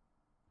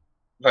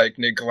 like,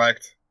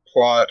 neglect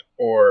plot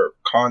or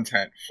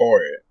content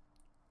for it.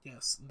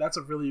 Yes, that's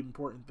a really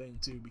important thing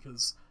too,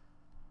 because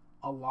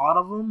a lot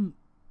of them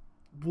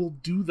will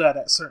do that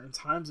at certain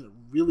times, and it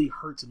really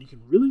hurts, and you can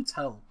really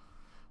tell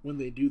when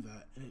they do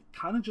that, and it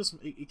kind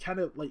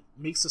of like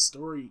makes the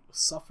story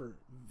suffer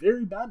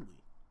very badly.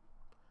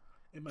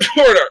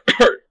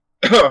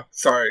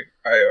 Sorry,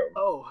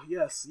 Oh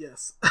yes.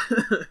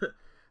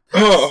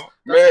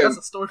 Man, that's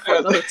a story for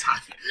another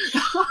time.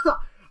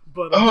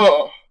 But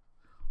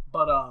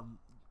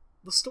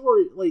the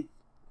story, like,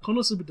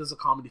 Konosuba does a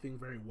comedy thing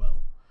very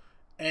well.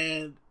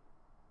 And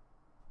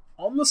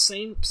on the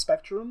same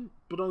spectrum,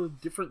 but on a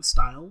different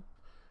style,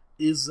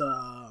 is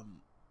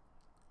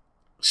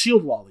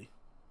Shield Lolly.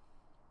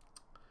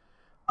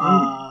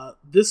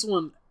 This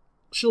one,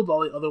 Shield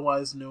Lolly,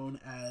 otherwise known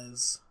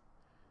as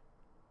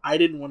I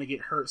didn't want to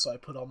get hurt, so I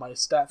put all my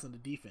stats into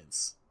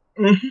defense.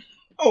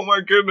 Oh my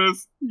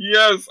goodness.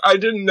 Yes, I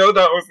didn't know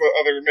that was the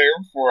other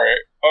name for it.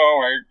 Oh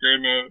my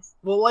goodness.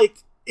 Well, like,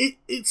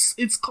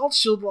 it's called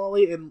Shield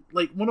Lolly, and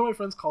like one of my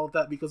friends called it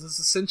that because it's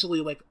essentially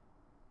like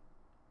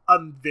a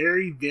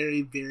very,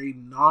 very, very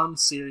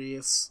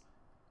non-serious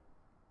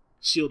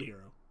shield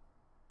hero.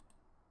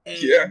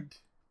 And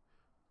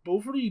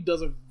Bofuri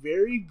does a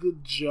very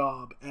good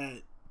job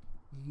at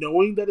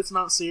knowing that it's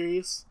not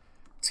serious,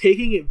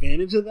 taking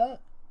advantage of that,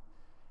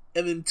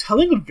 and then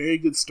telling a very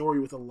good story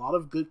with a lot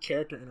of good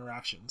character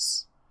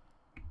interactions.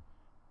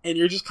 And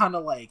you're just kind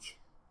of like,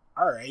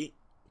 alright,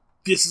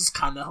 this is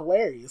kind of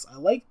hilarious. I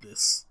like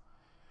this.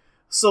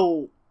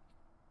 So,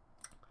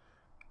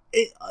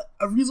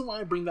 a reason why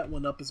I bring that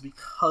one up is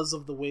because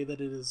of the way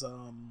that it is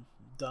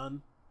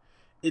done.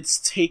 It's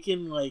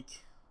taken,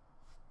 like,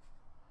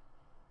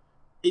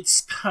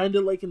 it's kind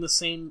of like in the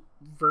same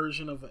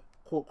version of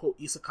quote-quote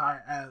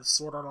isekai as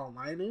Sword Art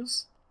Online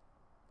is.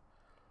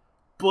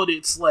 But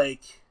it's,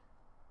 like,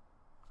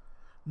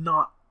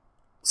 not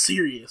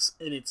serious,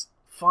 and it's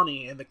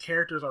funny, and the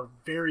characters are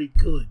very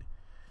good.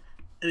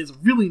 And it's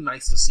really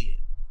nice to see it.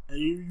 And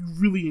you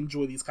really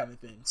enjoy these kind of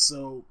things.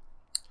 So,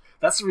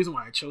 that's the reason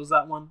why I chose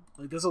that one.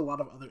 Like, there's a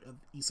lot of other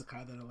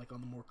isekai that are, like,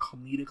 on the more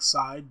comedic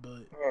side,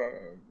 but...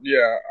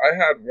 yeah, I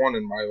had one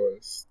in my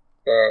list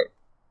that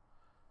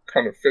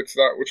kind of fits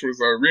that, which was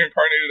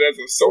reincarnated as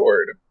a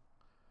sword.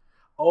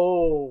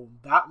 Oh,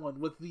 that one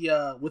with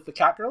the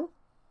cat girl?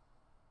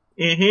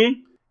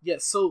 Mm-hmm. Yeah,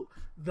 so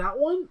that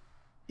one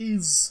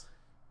is...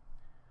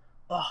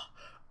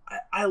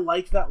 I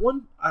like that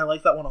one. I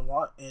like that one a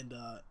lot, and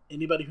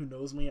anybody who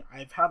knows me,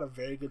 I've had a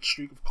very good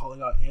streak of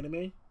calling out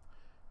anime.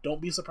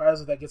 Don't be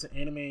surprised if that gets an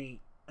anime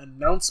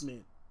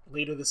announcement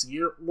later this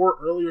year or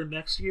earlier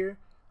next year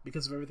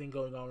because of everything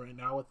going on right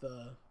now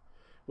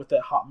with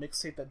that hot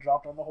mixtape that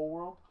dropped on the whole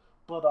world.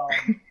 But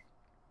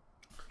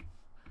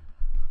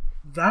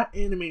that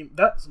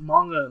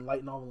manga and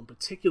light novel in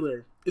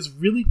particular is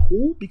really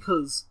cool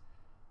because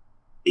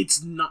it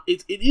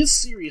is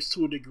serious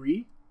to a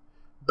degree,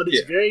 but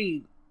it's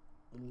very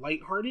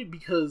lighthearted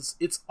because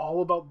it's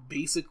all about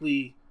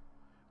basically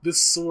this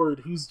sword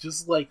who's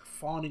just like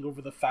fawning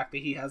over the fact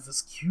that he has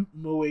this cute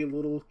moe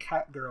little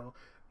cat girl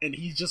and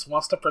he just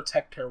wants to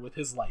protect her with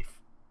his life.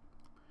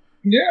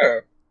 Yeah.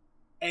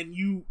 And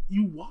you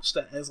watch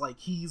that as like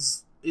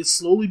it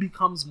slowly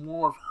becomes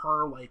more of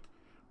her like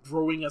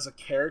growing as a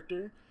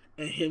character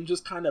and him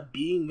just kind of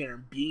being there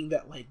and being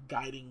that like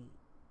guiding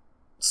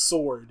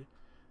sword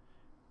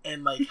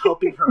and like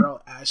helping her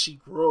out as she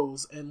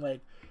grows and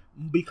like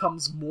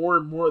becomes more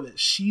and more that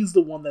she's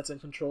the one that's in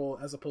control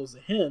as opposed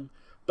to him,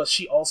 but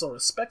she also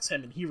respects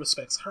him and he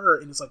respects her,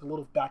 and it's like a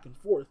little back and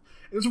forth.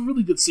 And it's a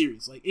really good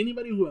series. Like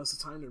anybody who has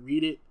the time to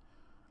read it,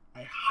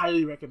 I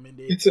highly recommend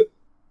it.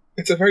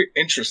 It's a very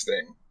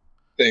interesting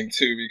thing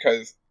too,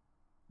 because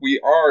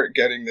we are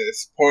getting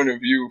this point of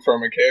view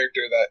from a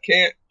character that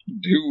can't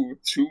do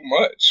too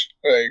much.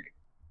 Like,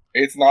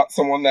 it's not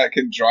someone that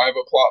can drive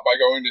a plot by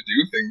going to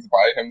do things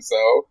by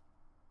himself.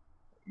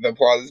 The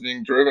plot is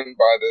being driven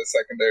by the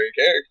secondary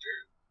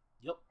characters.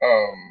 Yep.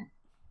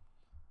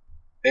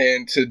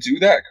 And to do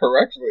that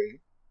correctly,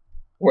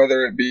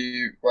 whether it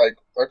be like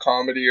a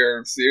comedy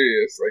or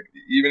serious, like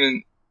even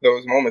in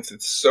those moments,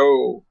 it's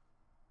so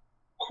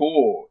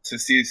cool to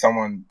see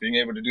someone being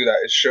able to do that.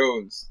 It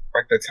shows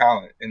like the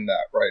talent in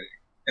that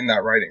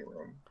writing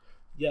room.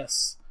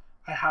 Yes,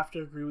 I have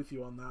to agree with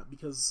you on that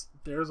because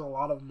there's a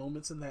lot of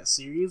moments in that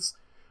series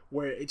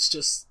where it's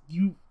just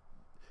you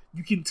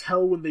can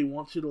tell when they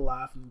want you to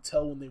laugh and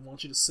tell when they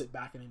want you to sit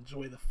back and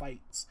enjoy the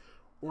fights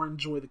or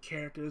enjoy the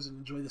characters and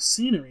enjoy the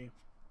scenery.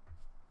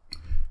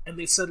 And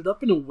they set it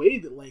up in a way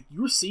that like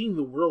you're seeing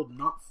the world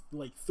not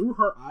like through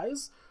her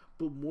eyes,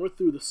 but more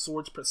through the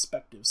sword's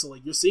perspective. So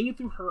like you're seeing it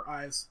through her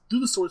eyes,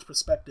 through the sword's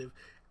perspective,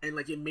 and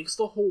like it makes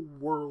the whole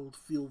world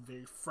feel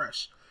very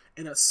fresh.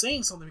 And that's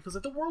saying something because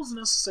like the world's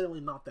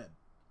necessarily not that,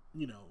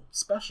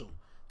 special.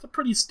 It's a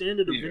pretty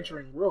standard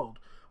adventuring world.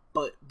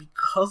 But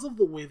because of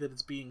the way that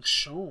it's being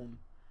shown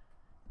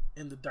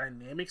and the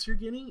dynamics you're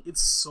getting,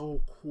 it's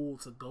so cool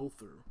to go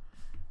through.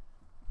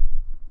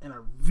 And I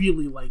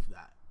really like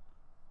that.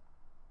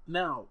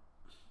 Now,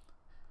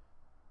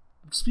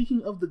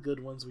 speaking of the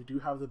good ones, we do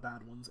have the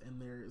bad ones,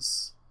 and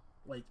there's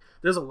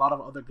a lot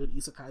of other good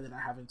isekai that I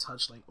haven't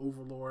touched, like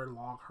Overlord,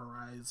 Log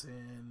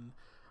Horizon.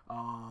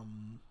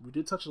 We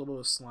did touch a little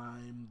bit of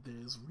Slime.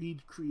 There's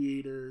Reed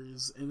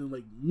Creators, and then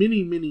like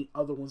many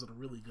other ones that are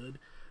really good.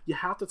 You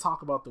have to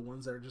talk about the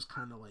ones that are just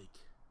kind of like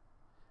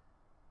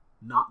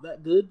not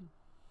that good,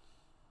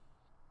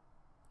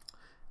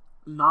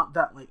 not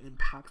that like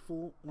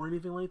impactful or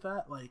anything like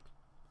that. Like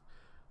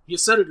you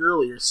said it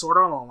earlier, Sword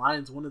Art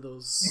Online is one of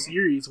those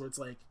series where it's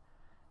like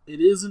it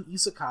is an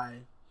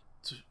isekai,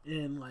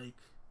 and like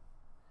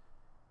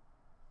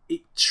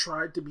it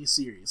tried to be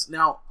serious.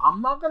 Now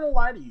I'm not gonna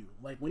lie to you,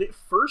 like when it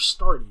first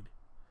started,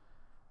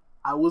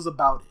 I was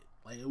about it.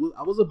 Like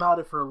I was about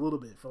it for a little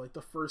bit, for like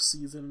the first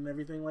season and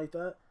everything like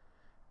that.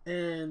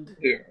 And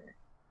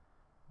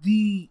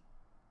the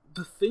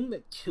thing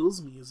that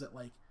kills me is that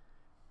like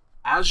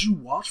as you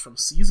watch from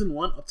season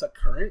 1 up to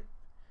current,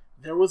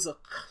 there is a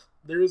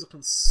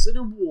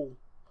considerable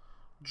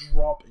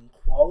drop in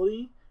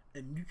quality,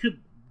 and you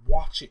could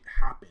watch it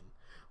happen.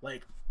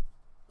 Like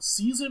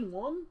season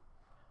 1,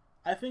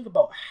 I think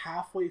about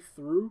halfway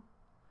through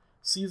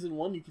season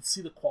 1, you could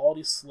see the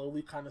quality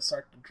slowly kind of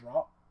start to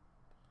drop.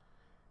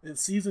 And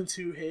season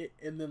 2 hit,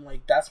 and then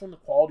like that's when the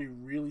quality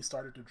really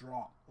started to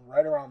drop,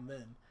 right around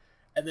then.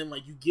 And then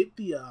like you get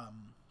the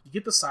You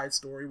get the side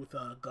story with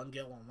Gun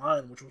Gale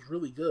Online, which was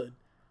really good,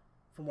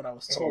 from what I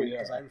was told. Oh yeah,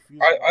 Because I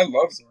refused.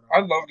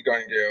 I loved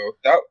Gun Gale.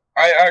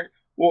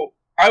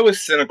 I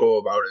was cynical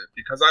about it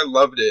because I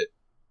loved it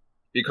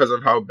because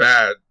of how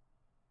bad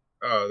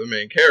the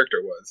main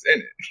character was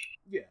in it.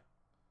 Yeah.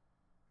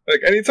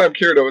 Like, anytime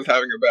Kirito was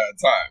having a bad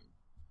time,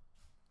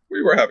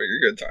 we were having a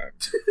good time.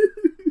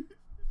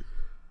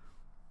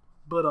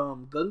 But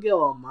Gun Gale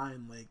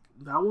Online, like,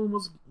 that one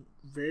was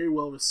very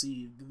well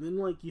received. And then,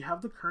 like, you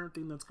have the current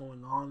thing that's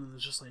going on, and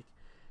it's just like,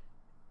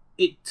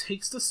 it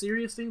takes the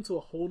serious thing to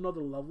a whole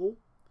nother level,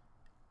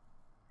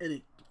 and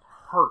it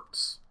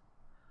hurts.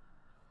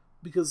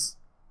 Because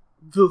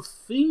the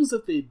things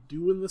that they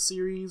do in the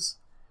series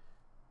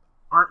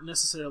aren't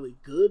necessarily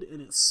good,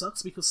 and it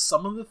sucks because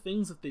some of the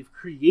things that they've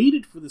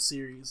created for the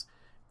series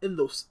in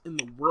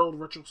the world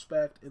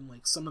retrospect, and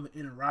like some of the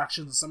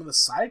interactions and some of the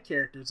side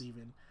characters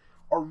even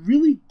are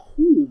really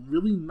cool,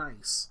 really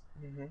nice.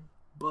 Mm-hmm.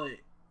 But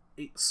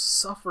it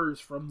suffers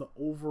from the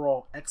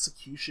overall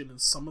execution and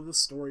some of the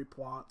story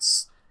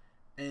plots,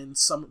 and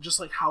some just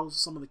like how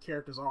some of the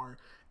characters are.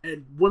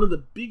 And one of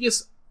the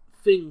biggest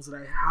things that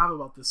I have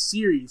about this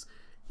series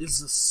is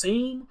the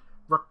same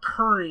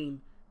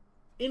recurring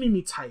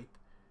enemy type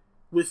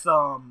with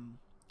the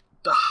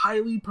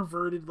highly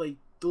perverted, like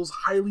those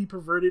highly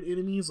perverted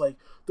enemies, like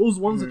those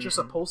ones that you're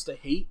supposed to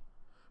hate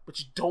but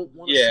you don't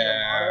want to see a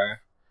lot of.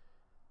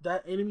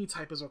 That enemy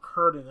type has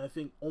occurred in, I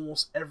think,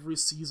 almost every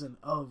season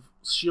of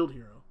Shield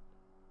Hero.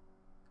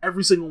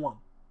 Every single one.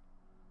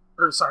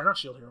 Or sorry, not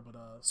Shield Hero, but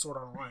Sword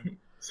Art Online.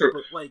 So,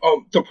 but, like,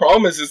 the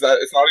problem is that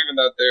it's not even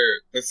that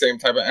they're the same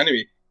type of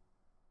enemy.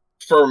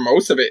 For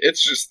most of it,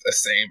 it's just the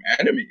same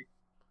enemy.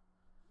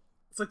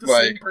 It's like the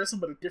same person,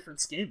 but a different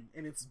skin,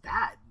 and it's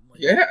bad.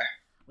 Like, yeah.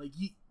 Like,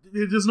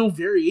 there's no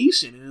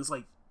variation, and it's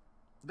like,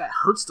 that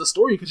hurts the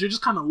story, because you're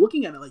just kind of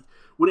looking at it, like,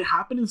 when it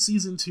happened in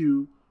Season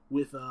 2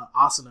 with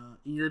Asuna,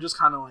 and you're just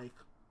kind of like,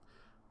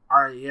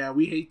 alright, yeah,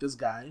 we hate this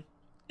guy.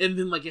 And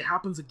then, like, it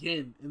happens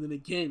again, and then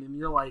again, and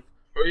you're like...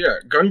 Oh, yeah,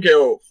 Gun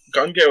Gale,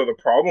 the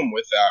problem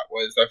with that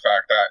was the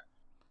fact that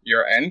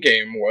your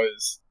endgame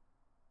was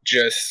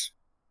just,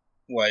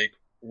 like,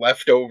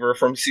 left over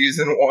from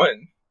Season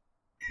 1.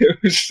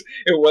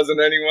 It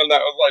wasn't anyone that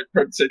was, like,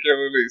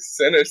 particularly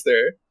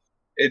sinister.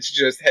 It's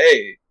just,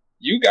 hey,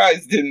 you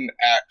guys didn't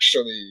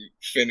actually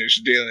finish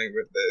dealing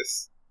with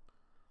this.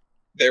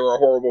 There were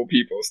horrible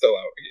people still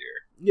out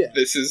here. Yeah.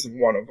 This is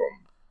one of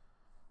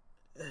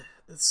them.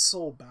 It's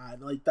so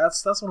bad. Like,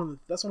 that's one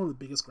of the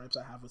biggest gripes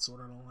I have with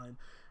Sword Art Online.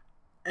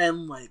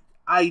 And, like,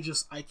 I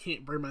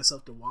can't bring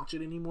myself to watch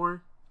it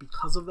anymore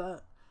because of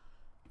that.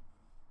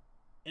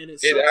 And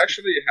it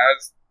actually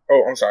has...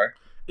 Oh, I'm sorry.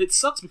 It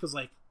sucks because,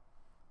 like,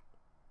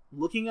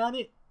 looking at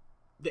it,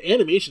 the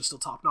animation's still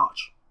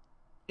top-notch.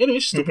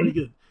 Animation's still pretty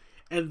good.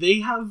 And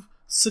they have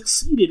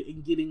succeeded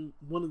in getting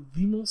one of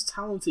the most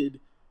talented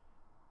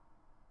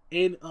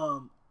and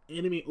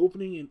anime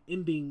opening and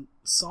ending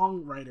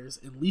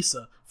songwriters in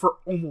Lisa for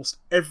almost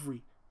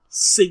every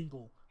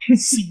single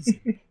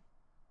season.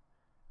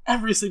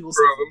 Every single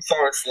season. Bro, them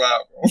songs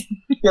slap.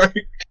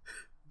 Like,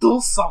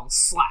 those songs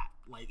slap.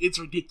 Like, it's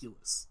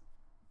ridiculous.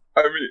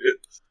 I mean,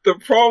 the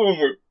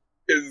problem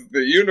is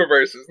the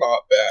universe is not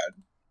bad.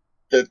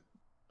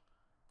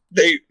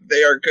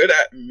 They are good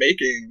at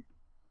making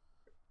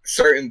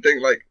certain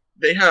things. Like,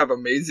 they have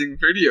amazing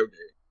video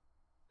games.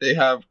 They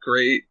have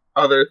great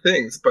other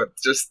things, but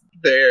just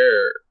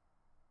their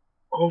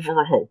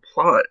overall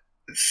plot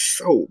is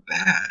so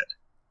bad.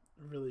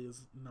 It really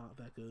is not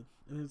that good,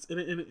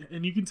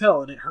 and you can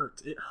tell, and it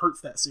hurts. It hurts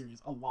that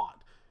series a lot.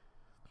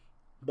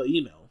 But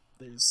you know,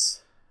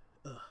 there's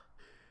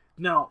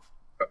now.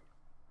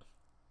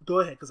 Go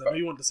ahead, because I know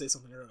you wanted to say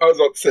something earlier. I was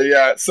about to say,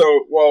 yeah.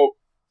 So, well,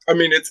 I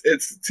mean,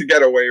 it's to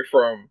get away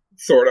from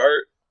Sword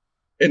Art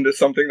into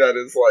something that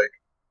is like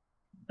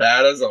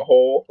bad as a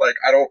whole. Like,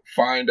 I don't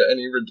find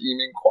any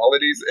redeeming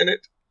qualities in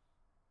it.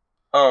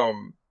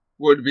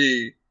 Would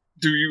be,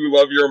 do you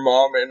love your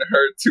mom and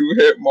her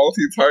 2-hit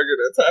multi-target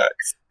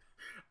attacks?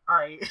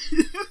 Alright.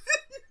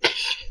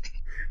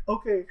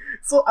 Okay,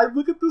 so I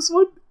look at this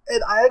one,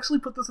 and I actually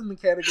put this in the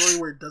category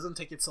where it doesn't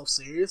take itself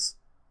serious.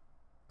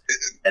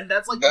 And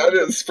that's like... That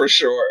is for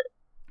sure.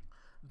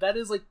 That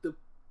is like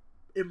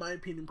in my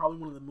opinion, probably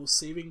one of the most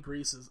saving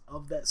graces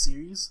of that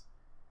series.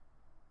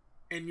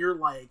 And you're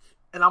like...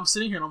 And I'm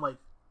sitting here and I'm like,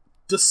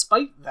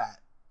 despite that,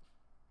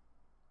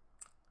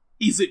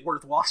 is it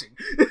worth watching?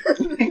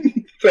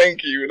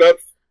 Thank you.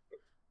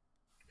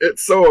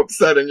 It's so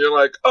upsetting. You're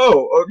like,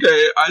 oh,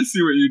 okay, I see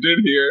what you did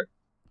here.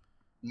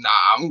 Nah,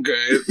 I'm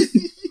good.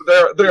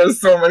 there are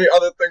so many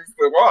other things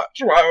to watch.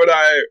 Why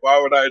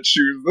would I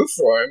choose this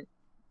one?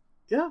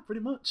 Yeah,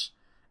 pretty much.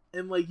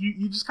 And like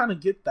you just kind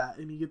of get that,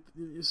 and you get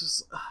it's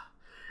just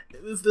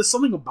there's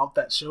something about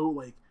that show.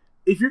 Like,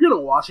 if you're gonna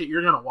watch it,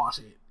 you're gonna watch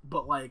it,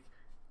 but like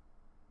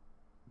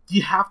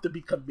you have to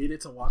be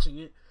committed to watching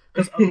it,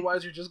 because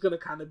otherwise you're just gonna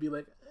kind of be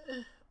like,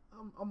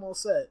 I'm all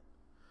set.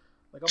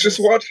 Like, just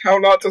watch How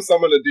Not to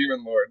Summon a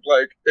Demon Lord.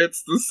 Like,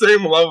 it's the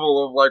same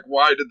level of like,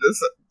 why did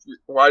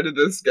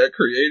this get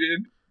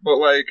created? but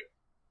like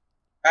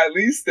at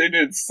least they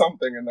did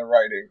something in the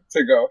writing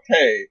to go,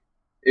 hey,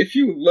 if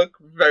you look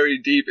very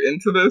deep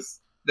into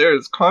this, there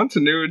is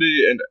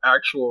continuity and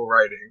actual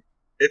writing.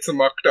 It's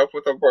mucked up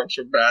with a bunch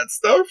of bad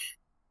stuff,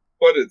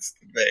 but it's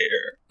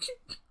there.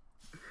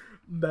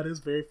 That is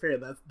very fair.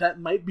 That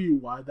might be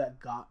why that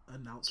got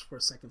announced for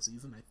a second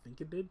season. I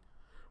think it did.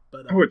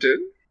 But Oh, it did?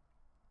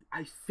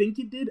 I think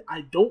it did.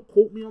 I don't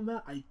quote me on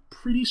that. I'm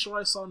pretty sure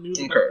I saw news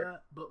about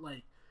that. But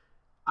like,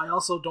 I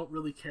also don't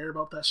really care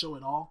about that show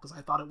at all because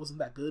I thought it wasn't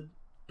that good.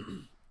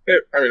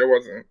 It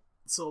wasn't.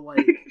 So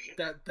like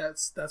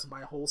that's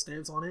my whole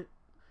stance on it.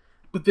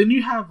 But then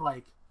you have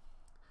like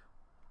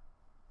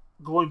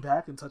going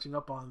back and touching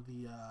up on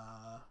the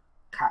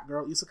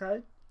Catgirl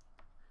isekai.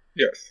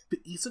 Yes. The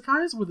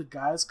isekais where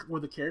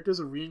the characters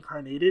are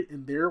reincarnated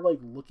and they're like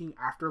looking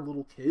after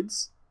little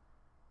kids.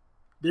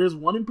 There's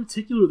one in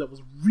particular that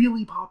was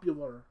really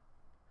popular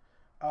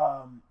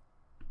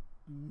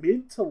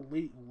mid to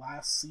late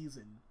last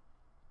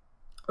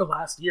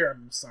year,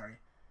 I'm sorry.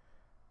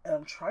 And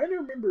I'm trying to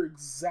remember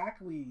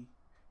exactly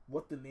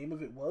what the name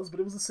of it was, but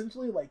it was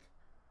essentially like,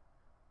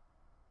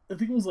 I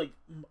think it was like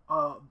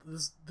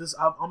this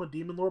I'm a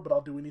demon lord, but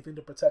I'll do anything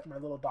to protect my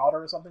little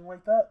daughter or something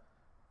like that.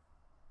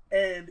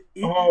 And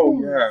it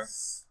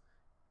was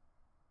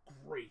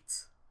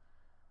great.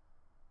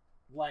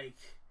 Like,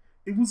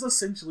 it was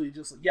essentially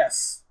just like,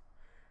 yes,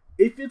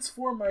 if it's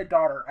for my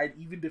daughter, I'd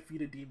even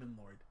defeat a demon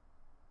lord.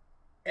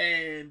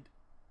 And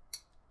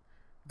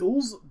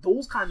those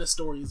kind of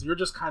stories, you're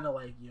just kind of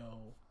like,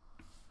 yo,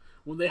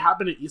 when they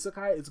happen in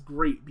isekai, it's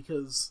great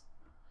because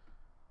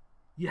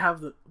you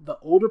have the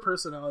older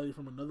personality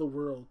from another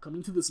world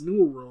coming to this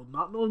newer world,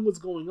 not knowing what's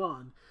going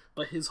on,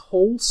 but his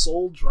whole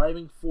soul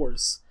driving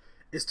force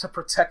is to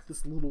protect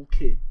this little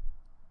kid.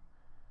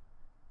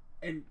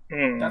 And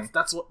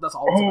that's all it's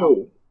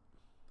about.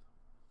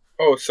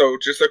 Oh, so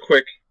just a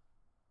quick.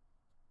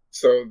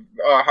 So,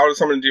 How to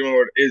Summon a Demon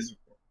Lord is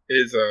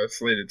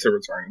slated to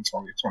return in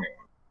 2021.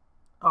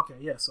 Okay,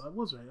 yeah, so I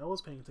was right. I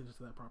was paying attention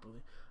to that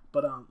properly.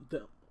 But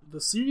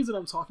the series that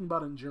I'm talking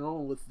about in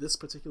general with this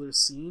particular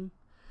scene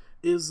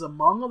is a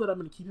manga that I've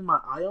been keeping my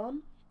eye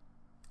on.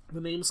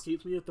 The name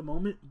escapes me at the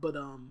moment, but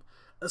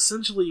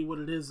essentially what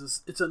it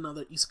is it's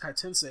another Isekai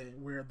Tensei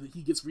where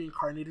he gets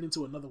reincarnated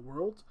into another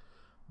world.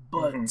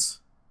 But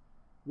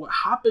what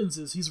happens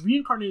is he's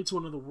reincarnated to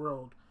another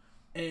world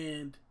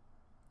and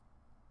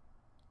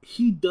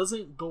he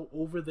doesn't go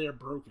over there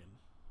broken,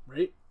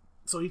 right?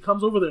 So he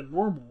comes over there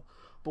normal.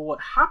 But what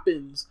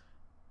happens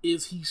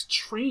is he's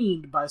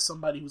trained by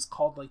somebody who's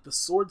called like the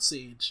Sword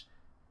Sage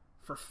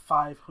for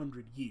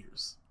 500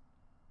 years.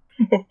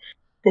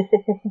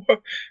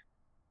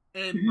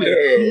 And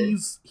like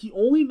he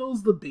only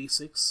knows the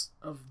basics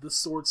of the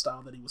sword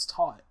style that he was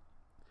taught.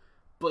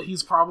 But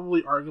he's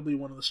probably arguably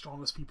one of the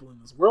strongest people in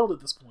this world at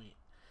this point.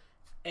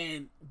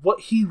 And what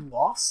he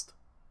lost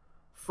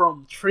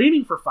from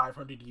training for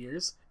 500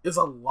 years is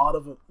a lot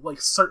of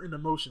like certain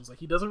emotions. Like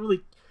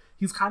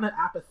he's kind of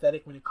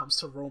apathetic when it comes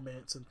to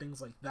romance and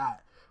things like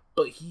that.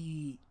 But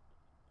he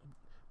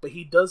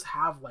does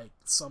have like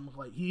some,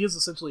 like, he is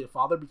essentially a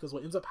father because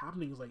what ends up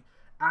happening is like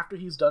after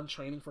he's done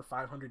training for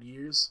 500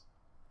 years,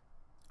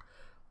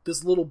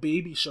 this little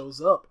baby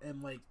shows up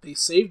and like they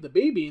save the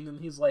baby, and then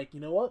he's like, you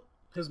know what?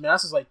 His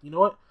master's like, you know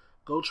what?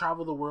 Go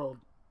travel the world,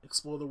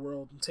 explore the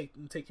world, and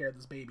take care of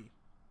this baby.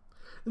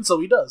 And so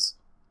he does.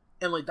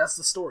 And like that's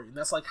the story, and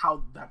that's like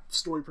how that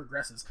story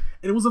progresses.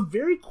 And it was a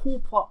very cool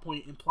plot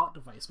point and plot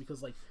device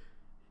because like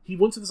he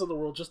went to this other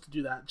world just to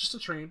do that, just to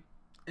train,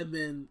 and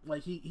then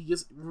like he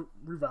gets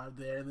revived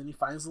there, and then he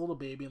finds the little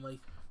baby, and like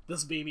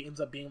this baby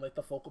ends up being like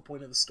the focal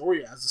point of the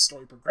story as the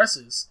story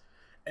progresses,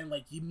 and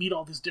like you meet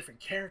all these different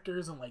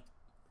characters, and like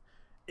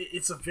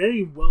it's a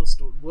very well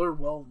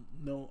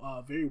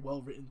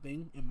written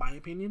thing in my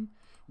opinion.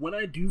 When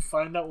I do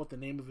find out what the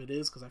name of it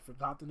is, because I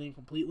forgot the name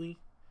completely,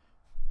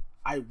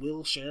 I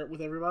will share it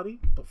with everybody.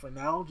 But for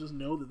now, just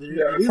know that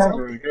it sounds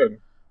really good.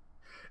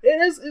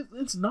 It is.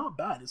 It's not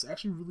bad. It's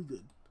actually really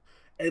good,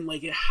 and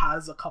like it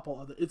has a couple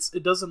other.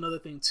 It does another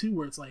thing too,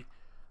 where it's like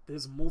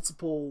there's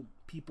multiple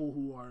people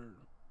who are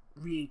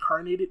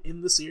reincarnated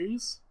in the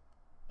series.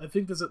 I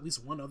think there's at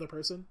least one other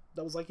person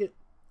that was like it.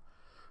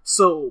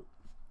 So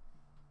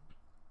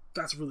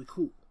that's really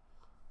cool.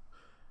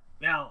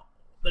 Now,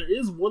 there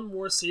is one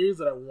more series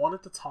that I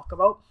wanted to talk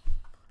about.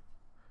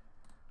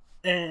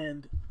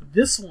 And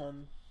this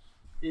one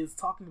is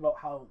talking about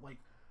how like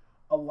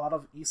a lot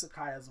of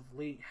isekai as of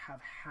late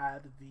have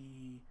had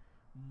the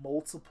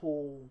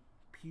multiple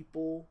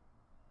people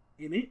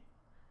in it.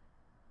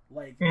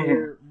 Like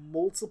they're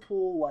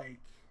multiple, like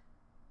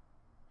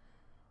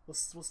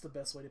what's the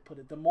best way to put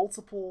it? The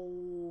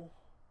multiple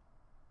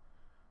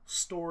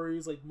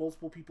stories, like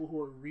multiple people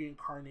who are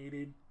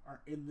reincarnated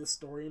are in this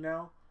story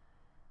now.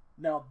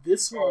 Now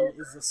this one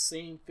is the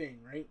same thing,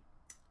 right?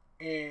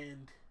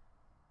 And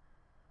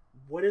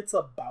what it's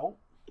about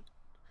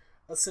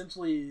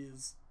essentially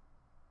is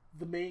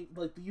the main,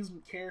 like these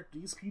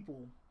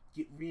people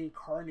get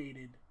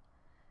reincarnated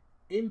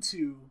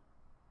into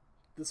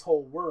this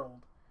whole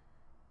world,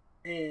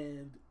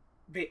 and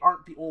they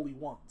aren't the only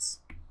ones.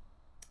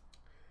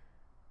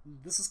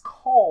 This is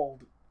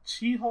called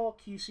Chiho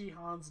Kishi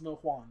Hans no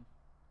Huan.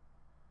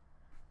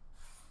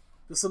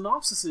 The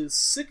synopsis is: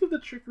 sick of the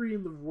trickery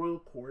in the royal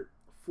court,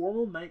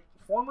 former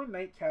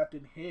Knight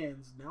Captain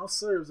Hans now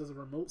serves at a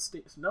remote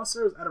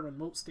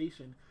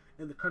station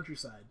in the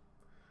countryside.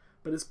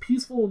 But his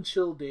peaceful and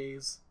chill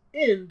days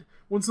end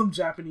when some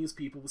Japanese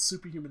people with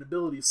superhuman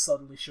abilities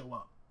suddenly show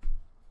up.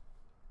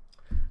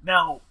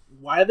 Now,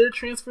 why they're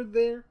transferred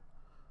there,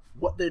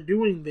 what they're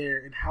doing there,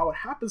 and how it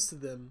happens to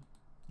them,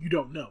 you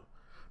don't know.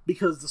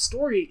 Because the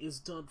story is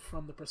done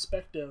from the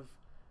perspective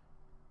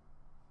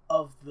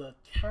of the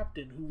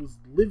captain who was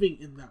living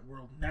in that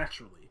world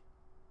naturally.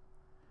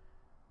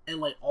 And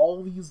like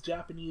all these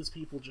Japanese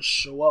people just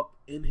show up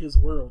in his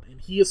world,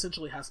 and he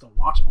essentially has to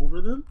watch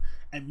over them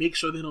and make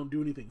sure they don't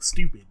do anything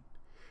stupid.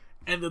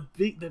 And the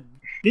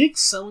big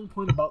selling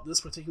point about this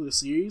particular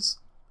series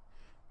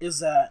is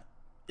that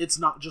it's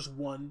not just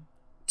 1,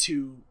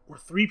 2, or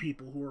 3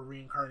 people who are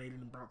reincarnated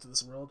and brought to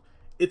this world.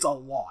 It's a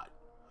lot.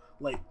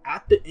 Like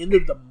at the end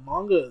of the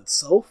manga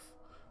itself,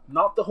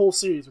 not the whole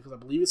series because I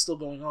believe it's still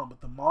going on, but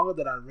the manga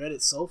that I read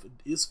itself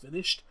is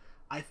finished.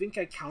 I think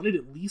I counted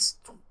at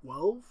least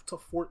 12 to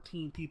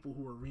 14 people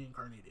who were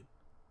reincarnated.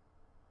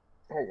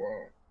 Oh,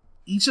 wow.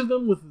 Each of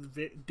them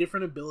with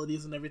different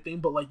abilities and everything,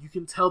 but like you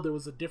can tell there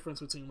was a difference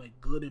between like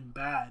good and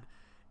bad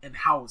and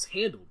how it was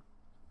handled.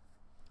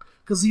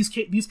 Because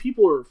these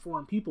people are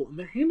foreign people and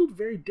they're handled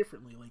very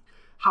differently. Like,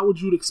 how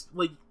would you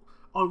like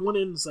on one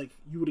end, it's like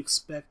you would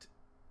expect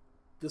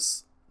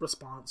this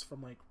response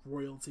from like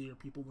royalty or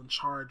people in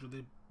charge, or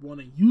they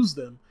want to use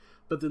them,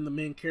 but then the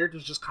main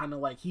character's just kind of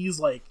like, he's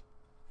like,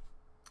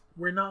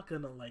 we're not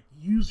gonna like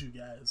use you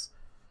guys,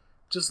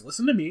 just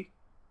listen to me,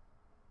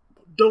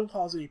 don't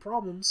cause any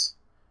problems,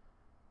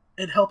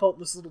 and help out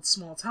this little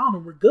small town,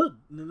 and we're good,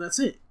 and then that's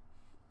it.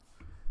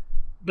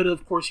 But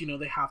of course, you know,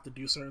 they have to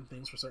do certain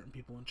things for certain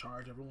people in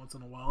charge every once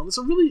in a while, and it's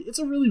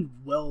a really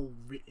well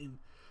written,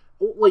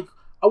 like,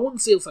 I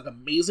wouldn't say it's like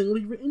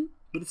amazingly written,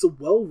 but it's a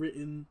well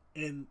written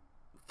and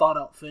thought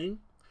out thing,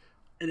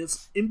 and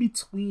it's in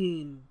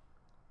between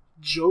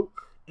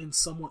joke and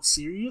somewhat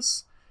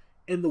serious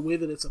in the way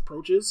that its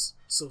approaches,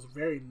 so it's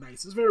very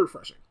nice. It's very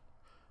refreshing.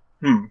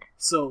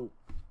 So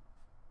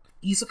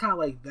isekai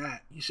like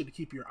that you should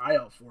keep your eye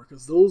out for,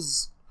 because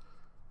those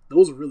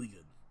are really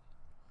good.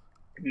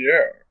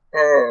 Yeah.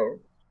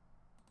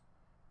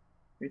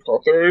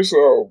 There is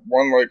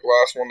one like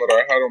last one that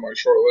I had on my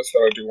short list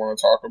that I do want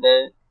to talk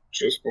about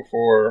just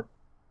before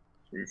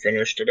we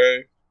finish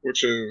today,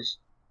 which is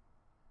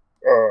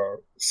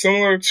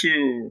similar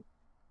to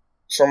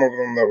some of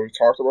them that we've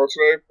talked about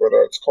today, but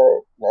it's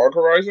called Log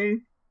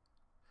Horizon.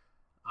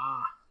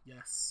 Ah,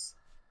 yes.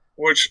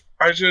 Which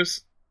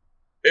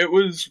it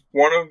was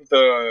one of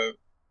the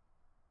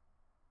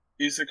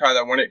isekai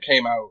that when it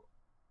came out,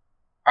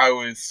 I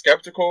was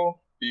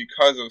skeptical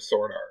because of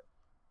Sword Art.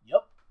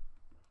 Yep.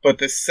 But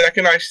the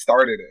second I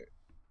started it,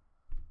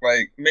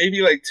 like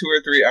maybe like 2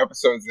 or 3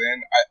 episodes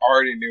in, I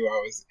already knew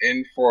I was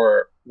in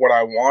for what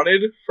I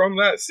wanted from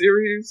that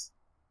series.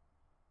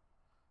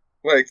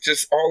 Like,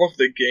 just all of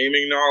the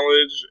gaming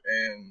knowledge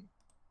and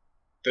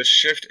the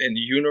shift in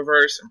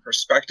universe and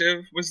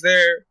perspective was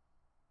there.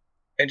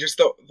 And just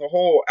the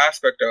whole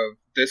aspect of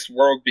this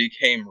world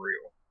became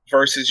real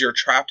versus you're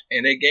trapped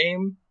in a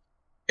game.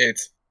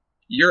 It's,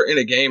 you're in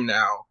a game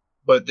now,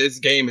 but this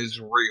game is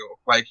real.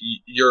 Like,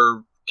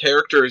 your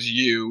character is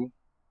you,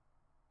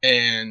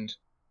 and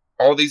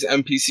all these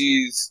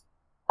NPCs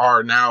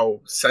are now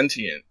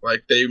sentient.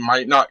 Like, they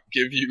might not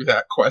give you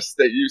that quest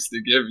they used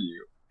to give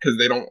you because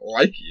they don't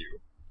like you.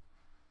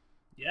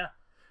 Yeah.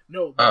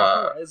 No,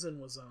 Horizon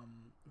was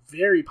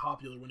very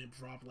popular when it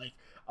dropped. Like,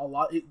 a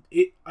lot.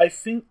 I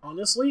think,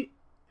 honestly,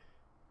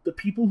 the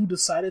people who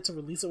decided to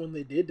release it when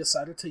they did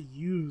decided to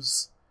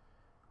use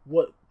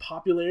what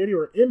popularity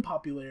or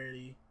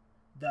impopularity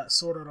that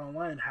Sword Art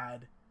Online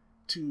had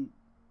to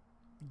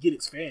get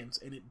its fans,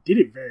 and it did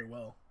it very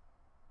well.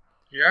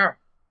 Yeah.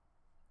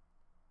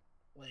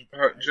 Like,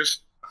 go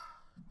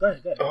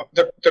ahead.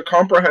 The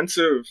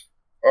comprehensive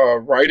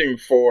writing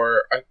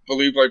for, I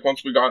believe, like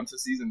once we got into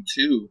season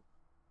 2,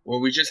 where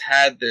we just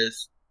had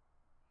this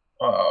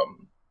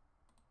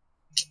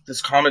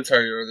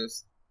commentary or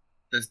this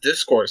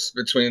discourse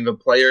between the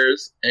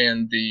players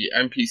and the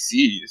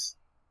NPCs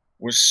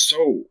was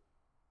so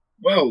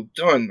well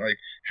done. Like,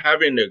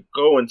 having to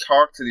go and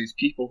talk to these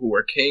people who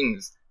are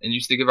kings and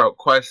used to give out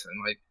quests,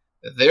 and like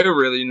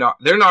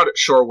they're not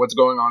sure what's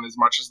going on as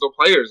much as the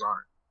players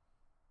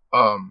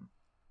aren't.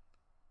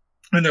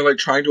 And they're like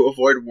trying to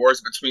avoid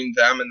wars between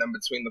them and then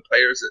between the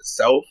players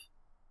itself.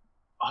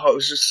 Oh, it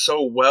was just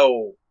so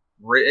well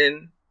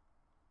written.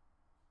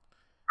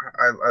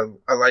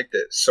 I liked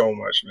it so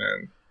much,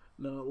 man.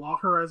 No, Log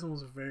Horizon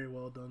was a very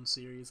well done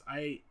series.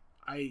 I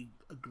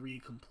agree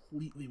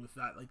completely with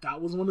that. Like,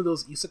 that was one of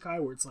those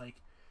isekai where it's like,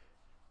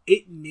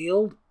 it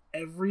nailed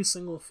every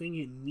single thing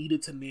it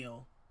needed to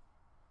nail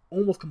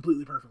almost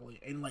completely perfectly,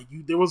 and like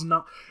there was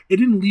not, it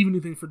didn't leave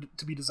anything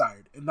to be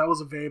desired, and that was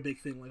a very big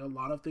thing. Like a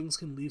lot of things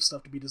can leave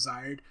stuff to be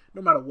desired,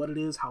 no matter what it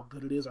is, how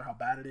good it is, or how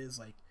bad it is.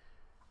 Like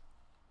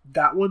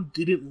that one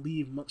didn't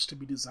leave much to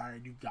be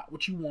desired. You got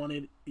what you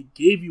wanted, it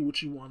gave you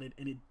what you wanted,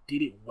 and it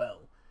did it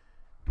well.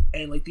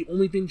 And like the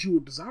only things you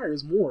would desire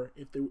is more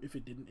if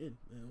it didn't end.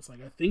 And it's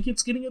like I think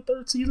it's getting a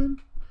third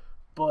season,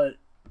 but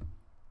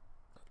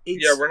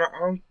we're not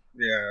on.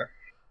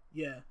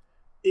 Yeah.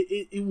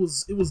 It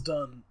was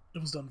done. It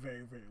was done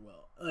very, very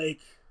well. Like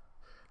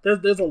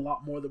there's a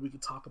lot more that we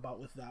could talk about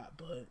with that,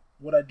 but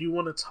what I do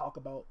want to talk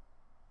about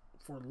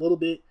for a little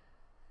bit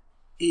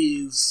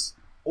is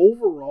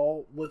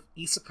overall with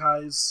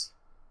isekais,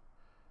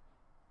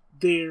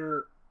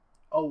 they're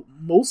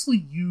mostly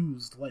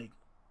used like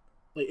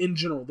in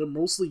general, they're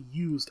mostly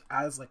used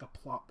as like a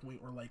plot point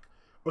or like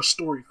a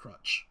story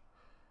crutch.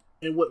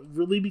 And what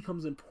really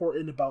becomes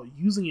important about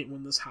using it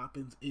when this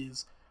happens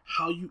is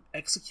how you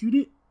execute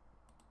it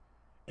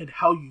and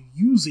how you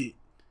use it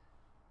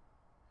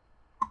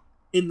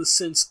in the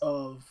sense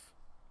of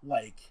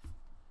like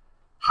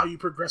how you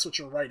progress with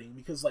your writing,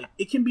 because like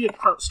it can be a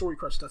story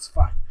crutch, that's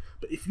fine,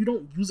 but if you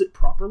don't use it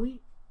properly,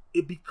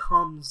 it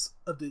becomes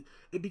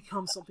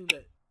something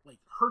that like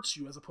hurts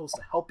you as opposed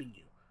to helping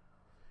you.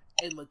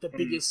 And like the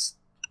biggest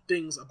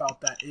things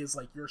about that is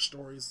like your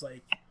stories,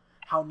 like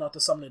how not to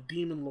summon a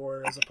demon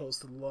lord as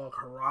opposed to Log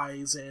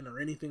Horizon or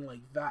anything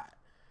like that.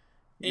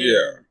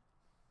 And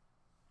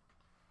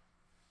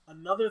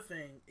another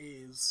thing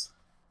is,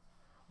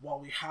 while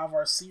we have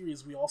our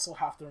series, we also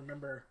have to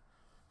remember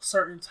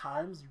certain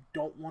times you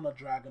don't want to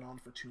drag it on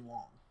for too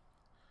long.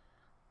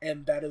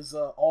 And that is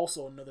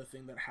also another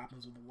thing that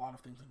happens with a lot of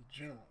things in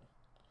general,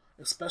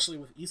 especially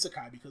with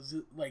isekai, because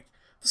like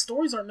the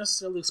stories aren't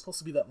necessarily supposed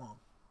to be that long.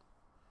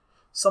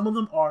 Some of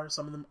them are,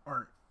 some of them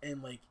aren't.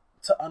 And like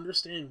to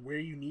understand where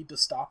you need to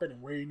stop it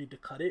and where you need to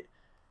cut it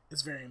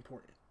is very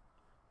important.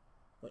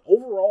 Like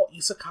overall,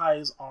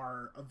 isekais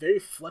are a very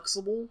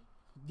flexible,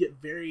 yet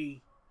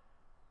very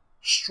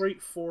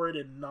straightforward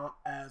and not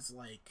as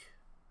like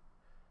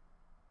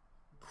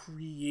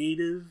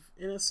creative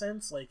in a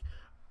sense. Like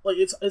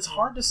it's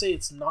hard to say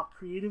it's not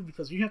creative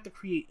because you have to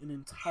create an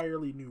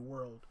entirely new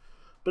world.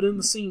 But in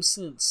the same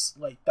sense,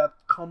 like that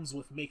comes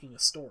with making a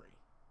story.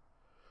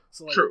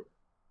 So like, true.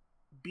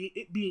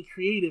 Being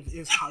creative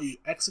is how you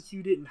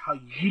execute it and how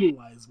you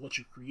utilize what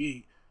you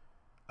create,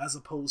 as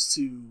opposed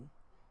to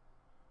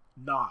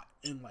not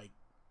and like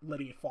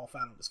letting it fall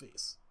flat on his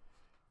face.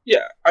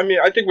 Yeah, I mean,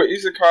 I think with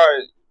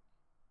isekai,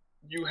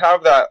 you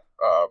have that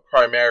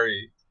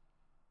primary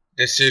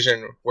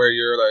decision where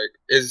you're like,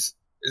 is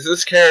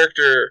this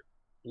character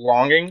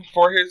longing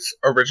for his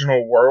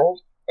original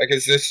world? Like,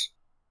 is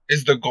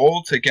the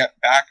goal to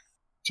get back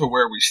to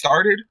where we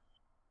started,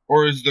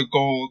 or is the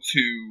goal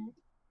to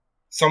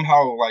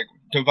somehow like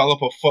develop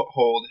a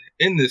foothold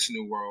in this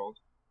new world?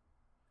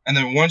 And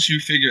then once you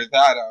figure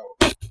that out,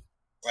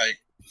 like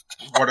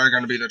what are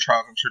going to be the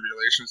trials and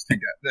tribulations to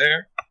get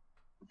there?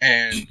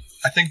 And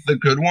I think the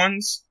good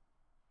ones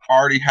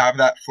already have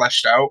that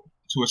fleshed out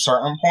to a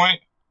certain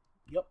point.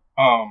 Yep.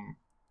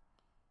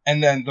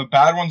 And then the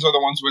bad ones are the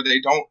ones where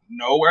they don't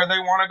know where they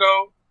want to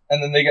go,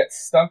 and then they get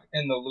stuck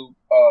in the loop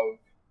of,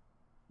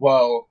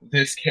 well,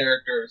 this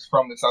character is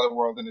from this other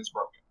world and is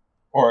broken,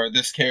 or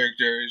this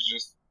character is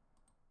just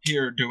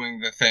here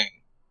doing the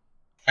thing,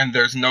 and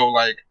there's no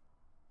like,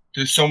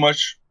 there's so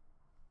much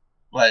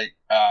like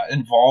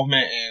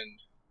involvement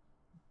and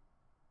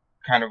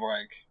kind of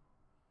like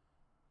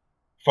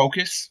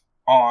focus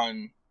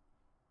on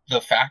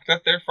the fact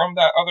that they're from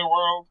that other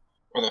world,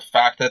 or the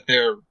fact that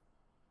they're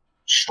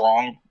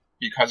strong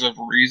because of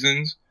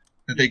reasons,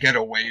 that they get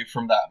away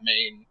from that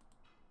main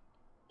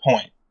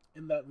point.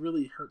 And that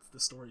really hurts the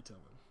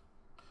storytelling.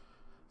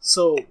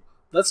 So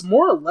that's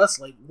more or less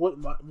like what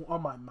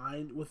on my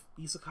mind with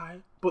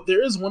isekai. But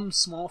there is one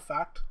small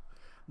fact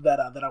that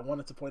I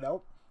wanted to point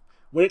out.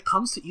 When it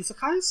comes to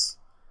isekais,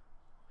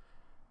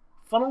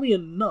 funnily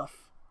enough,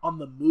 on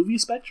the movie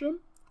spectrum,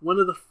 one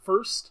of the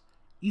first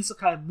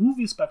isekai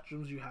movie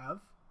spectrums you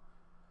have,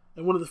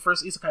 and one of the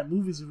first isekai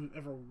movies we've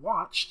ever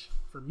watched,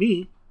 for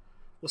me,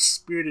 was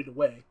Spirited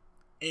Away.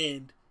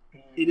 And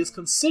it is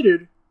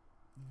considered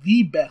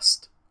the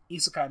best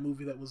isekai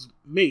movie that was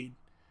made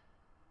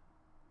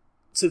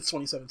since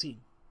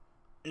 2017.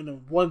 And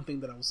then one thing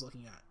that I was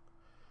looking at.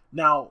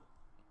 Now,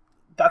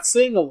 that's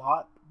saying a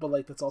lot, but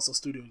like that's also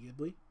Studio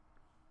Ghibli.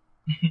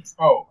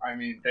 Oh, I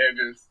mean, they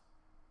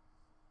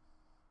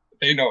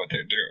know what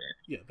they're doing.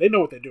 Yeah, they know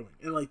what they're doing.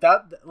 And like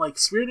that, like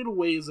Spirited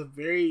Away is a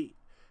very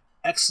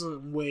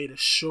excellent way to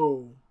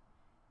show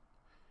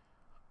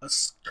a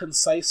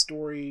concise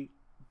story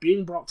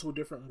being brought to a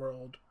different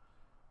world,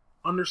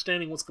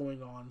 understanding what's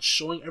going on,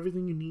 showing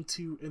everything you need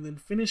to, and then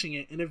finishing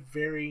it in a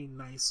very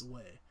nice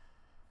way.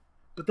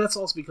 But that's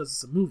also because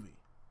it's a movie.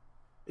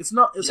 It's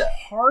not as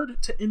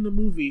hard to end a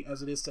movie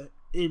as it is to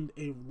end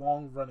a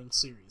long-running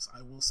series.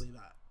 I will say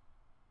that.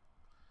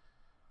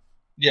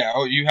 Yeah,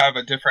 you have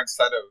a different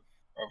set of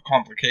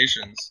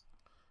complications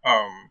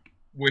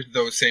with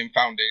those same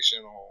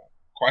foundational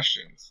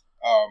questions.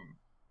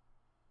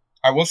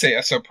 I will say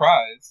a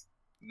surprise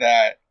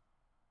that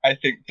I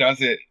think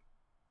does it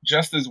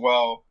just as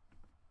well,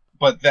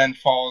 but then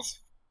falls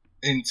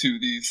into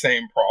these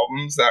same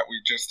problems that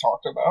we just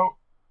talked about,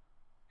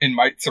 and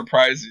might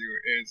surprise you,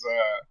 is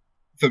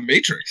The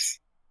Matrix.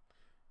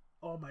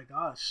 Oh my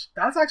gosh,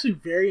 that's actually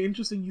very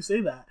interesting. You say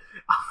that.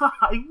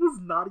 I was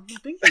not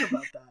even thinking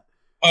about that.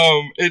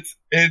 It's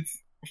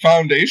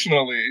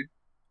foundationally,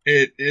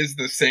 it is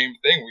the same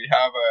thing. We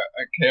have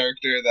a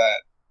character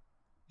that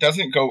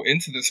doesn't go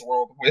into this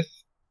world with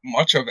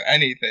much of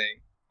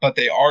anything, but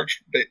they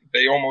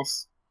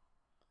almost.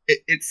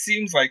 It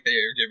seems like they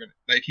are given,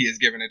 like he is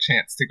given a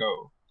chance to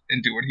go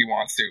and do what he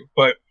wants to.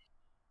 But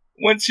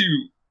once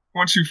you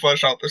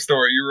flesh out the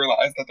story, you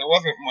realize that there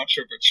wasn't much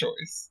of a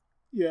choice.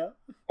 Yeah.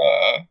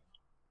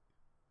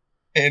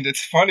 And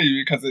it's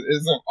funny because it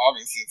isn't,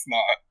 obviously it's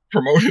not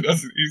promoted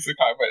as an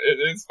isekai, but it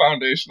is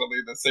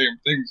foundationally the same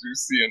things you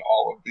see in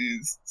all of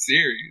these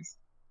series.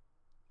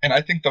 And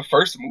I think the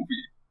first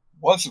movie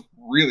was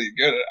really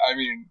good. I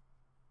mean,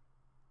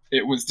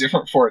 it was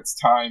different for its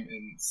time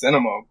in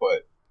cinema,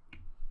 but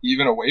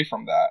even away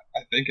from that,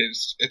 I think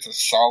it's a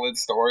solid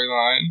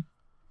storyline,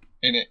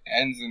 and it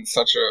ends in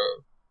such a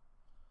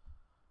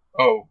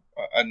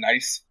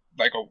nice,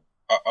 like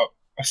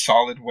a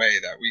solid way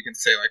that we can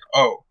say, like,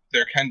 oh,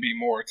 there can be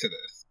more to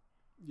this.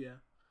 Yeah.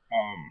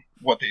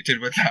 What they did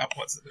with that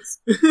was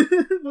this.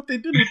 What they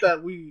did with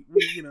that, we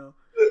you know,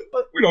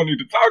 but we don't need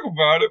to talk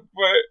about it,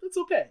 but it's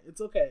okay.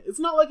 It's okay.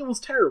 It's not like it was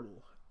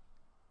terrible,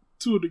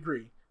 to a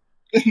degree,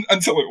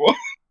 until it was.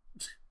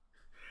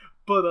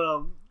 But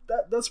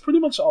that's pretty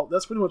much all.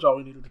 That's pretty much all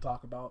we needed to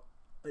talk about.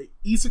 Like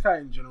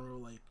isekai in general,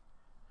 like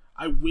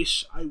I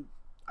wish I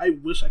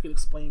could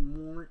explain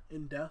more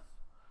in depth,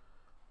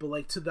 but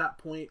like to that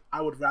point,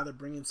 I would rather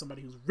bring in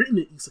somebody who's written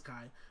an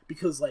isekai,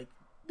 because like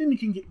then you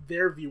can get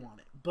their view on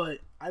it. But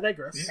I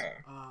digress.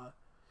 Yeah.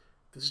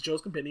 This is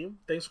Joe's Compendium.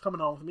 Thanks for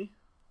coming on with me,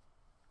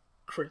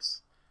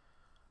 Chris.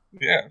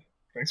 Yeah,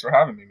 thanks for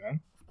having me,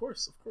 man. Of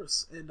course.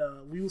 And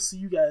we will see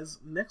you guys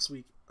next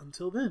week.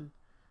 Until then,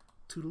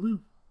 toodaloo.